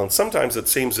tactile. And sometimes it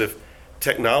seems if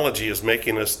technology is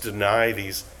making us deny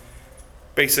these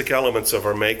basic elements of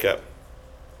our makeup.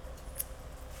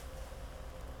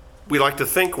 We like to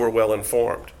think we're well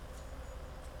informed.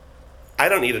 I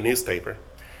don't need a newspaper.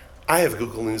 I have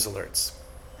Google News alerts.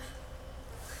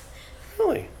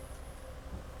 Really?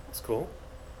 That's cool.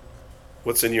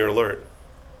 What's in your alert?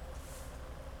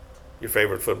 Your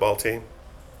favorite football team?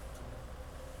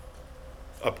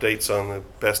 Updates on the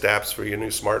best apps for your new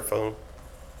smartphone?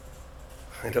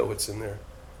 I know what's in there.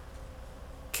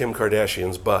 Kim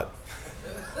Kardashian's butt.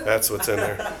 That's what's in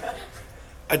there.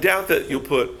 I doubt that you'll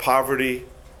put poverty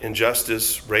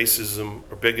injustice, racism,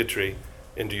 or bigotry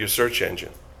into your search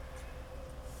engine.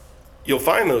 You'll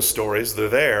find those stories. They're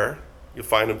there. You'll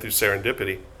find them through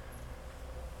serendipity.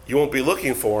 You won't be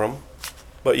looking for them,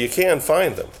 but you can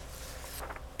find them.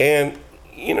 And,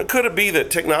 could it be that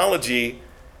technology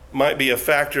might be a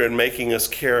factor in making us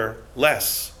care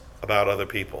less about other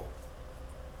people?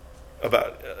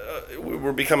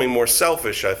 We're becoming more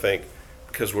selfish, I think,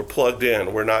 because we're plugged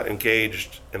in. We're not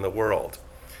engaged in the world.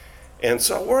 And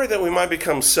so I worry that we might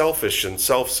become selfish and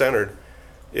self-centered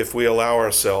if we allow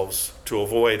ourselves to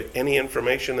avoid any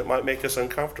information that might make us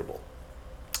uncomfortable.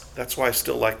 That's why I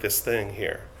still like this thing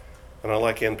here. And I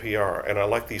like NPR. And I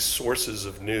like these sources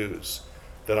of news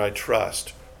that I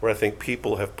trust, where I think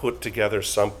people have put together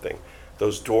something,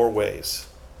 those doorways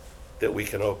that we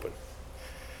can open.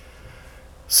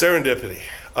 Serendipity.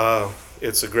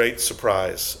 It's a great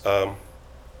surprise.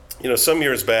 Some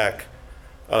years back,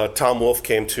 Tom Wolfe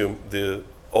came to the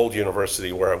old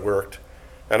university where I worked,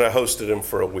 and I hosted him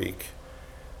for a week.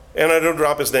 And I don't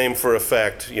drop his name for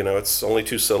effect. It's only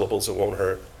 2 syllables, it won't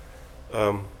hurt.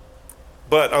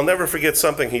 But I'll never forget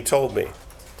something he told me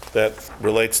that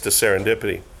relates to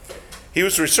serendipity. He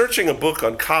was researching a book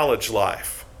on college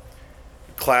life,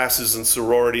 classes and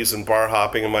sororities and bar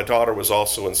hopping, and my daughter was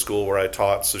also in school where I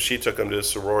taught, so she took him to a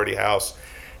sorority house,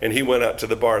 and he went out to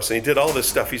the bars, and he did all this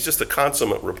stuff. He's just a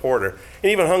consummate reporter, and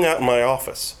he even hung out in my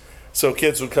office. So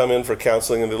kids would come in for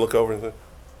counseling, and they'd look over and say,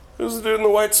 "Who's the dude in the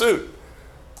white suit?"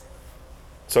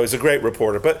 So he's a great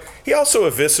reporter, but he also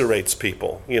eviscerates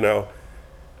people,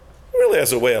 really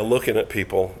has a way of looking at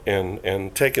people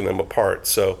and taking them apart.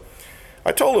 So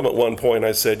I told him at one point,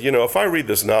 I said, if I read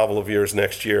this novel of yours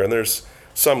next year and there's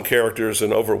some character's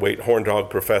an overweight horn dog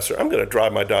professor, I'm going to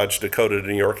drive my Dodge Dakota to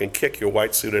New York and kick your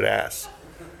white-suited ass.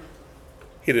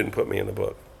 He didn't put me in the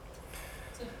book.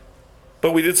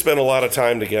 But we did spend a lot of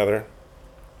time together.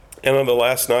 And on the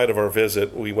last night of our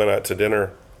visit, we went out to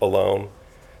dinner alone,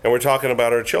 and we're talking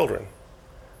about our children.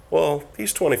 Well,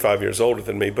 he's 25 years older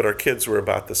than me, but our kids were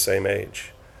about the same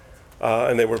age.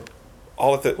 And they were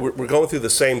all we're going through the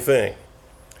same thing.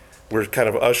 We're kind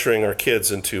of ushering our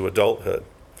kids into adulthood.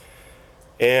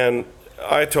 And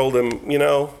I told him,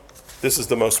 this is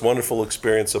the most wonderful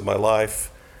experience of my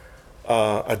life.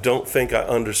 I don't think I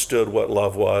understood what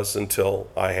love was until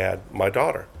I had my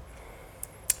daughter.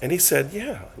 And he said,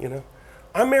 yeah,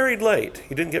 I married late.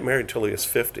 He didn't get married until he was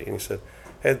 50. And he said,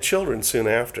 I had children soon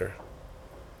after.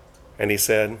 And he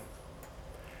said,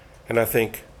 and I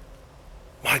think,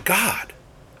 my God,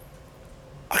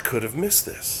 I could have missed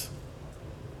this.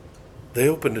 They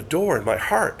opened a door in my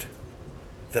heart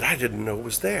that I didn't know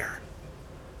was there.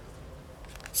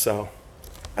 So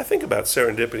I think about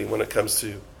serendipity when it comes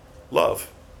to love.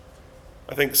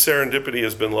 I think serendipity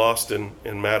has been lost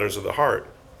in matters of the heart,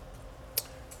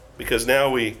 because now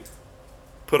we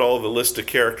put all the list of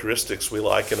characteristics we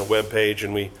like in a web page,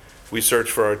 and we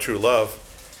search for our true love,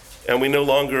 and we no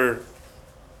longer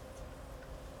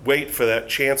wait for that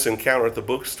chance encounter at the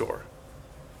bookstore.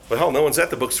 But hell, no one's at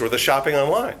the bookstore, they're shopping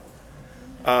online.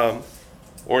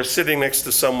 Or sitting next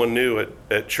to someone new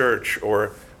at church,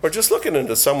 or just looking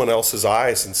into someone else's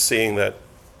eyes and seeing that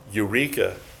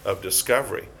eureka of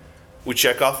discovery. We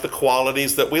check off the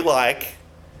qualities that we like,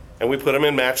 and we put them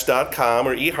in Match.com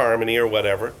or eHarmony or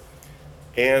whatever,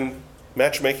 and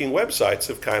matchmaking websites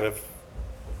have kind of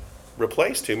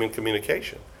replaced human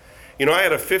communication. I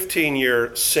had a 15-year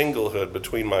singlehood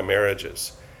between my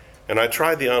marriages, and I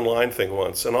tried the online thing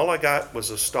once, and all I got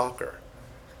was a stalker.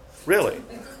 Really.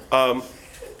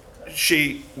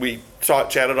 We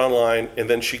chatted online, and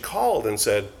then she called and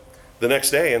said, the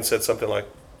next day, and said something like,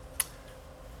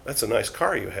 "That's a nice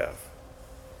car you have."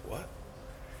 What?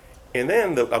 And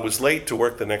then I was late to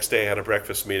work the next day. I had a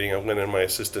breakfast meeting. I went in, my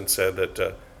assistant said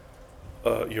that,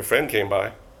 your friend came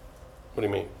by. What do you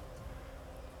mean?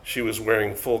 She was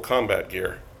wearing full combat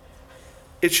gear.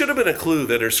 It should have been a clue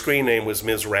that her screen name was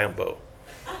Ms. Rambo.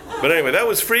 But anyway, that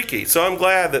was freaky. So I'm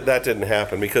glad that didn't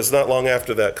happen, because not long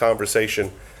after that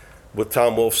conversation with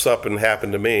Tom Wolfe Suppin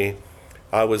happened to me,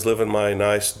 I was living my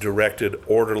nice, directed,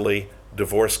 orderly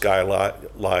divorce guy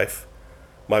life.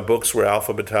 My books were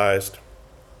alphabetized.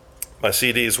 My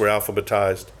CDs were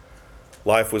alphabetized.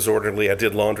 Life was orderly. I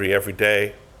did laundry every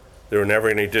day. There were never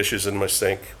any dishes in my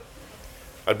sink.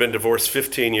 I'd been divorced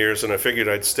 15 years, and I figured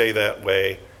I'd stay that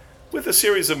way with a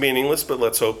series of meaningless, but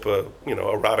let's hope,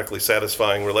 erotically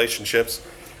satisfying relationships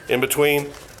in between.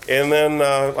 And then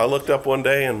I looked up one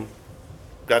day and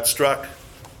got struck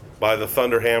by the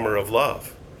thunder hammer of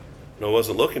love. And I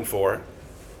wasn't looking for her,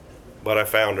 but I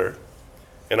found her.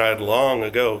 And I had long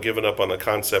ago given up on the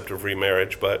concept of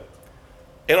remarriage,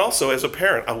 and also as a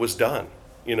parent, I was done.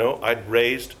 I'd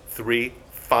raised 3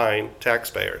 fine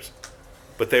taxpayers,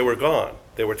 but they were gone.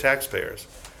 They were taxpayers.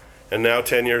 And now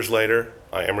 10 years later,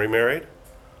 I am remarried.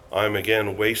 I'm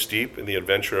again waist deep in the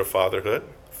adventure of fatherhood,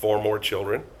 4 more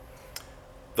children.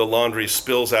 The laundry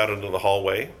spills out into the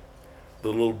hallway. The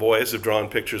little boys have drawn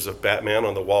pictures of Batman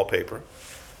on the wallpaper.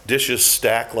 Dishes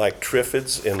stack like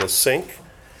triffids in the sink.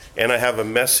 And I have a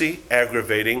messy,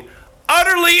 aggravating,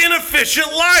 utterly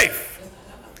inefficient life.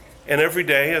 And every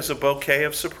day is a bouquet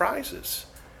of surprises.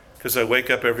 Because I wake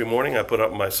up every morning, I put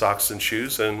up my socks and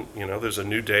shoes, and, there's a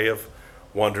new day of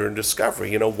wonder and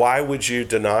discovery. Why would you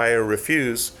deny or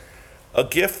refuse a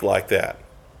gift like that?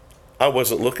 I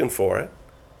wasn't looking for it,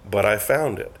 but I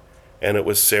found it. And it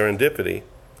was serendipity,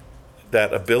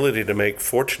 that ability to make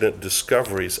fortunate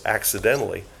discoveries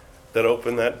accidentally, that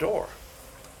opened that door.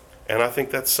 And I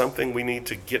think that's something we need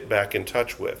to get back in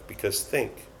touch with, because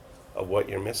think of what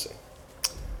you're missing.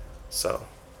 So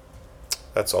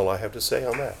that's all I have to say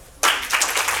on that.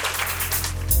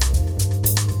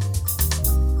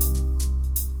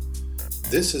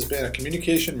 This has been a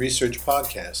Communication Research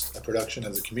Podcast, a production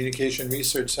of the Communication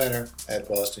Research Center at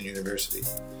Boston University.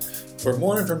 For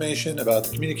more information about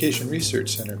the Communication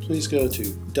Research Center, please go to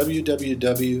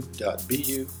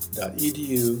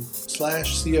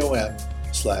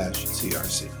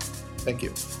www.bu.edu/com/CRC. Thank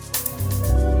you.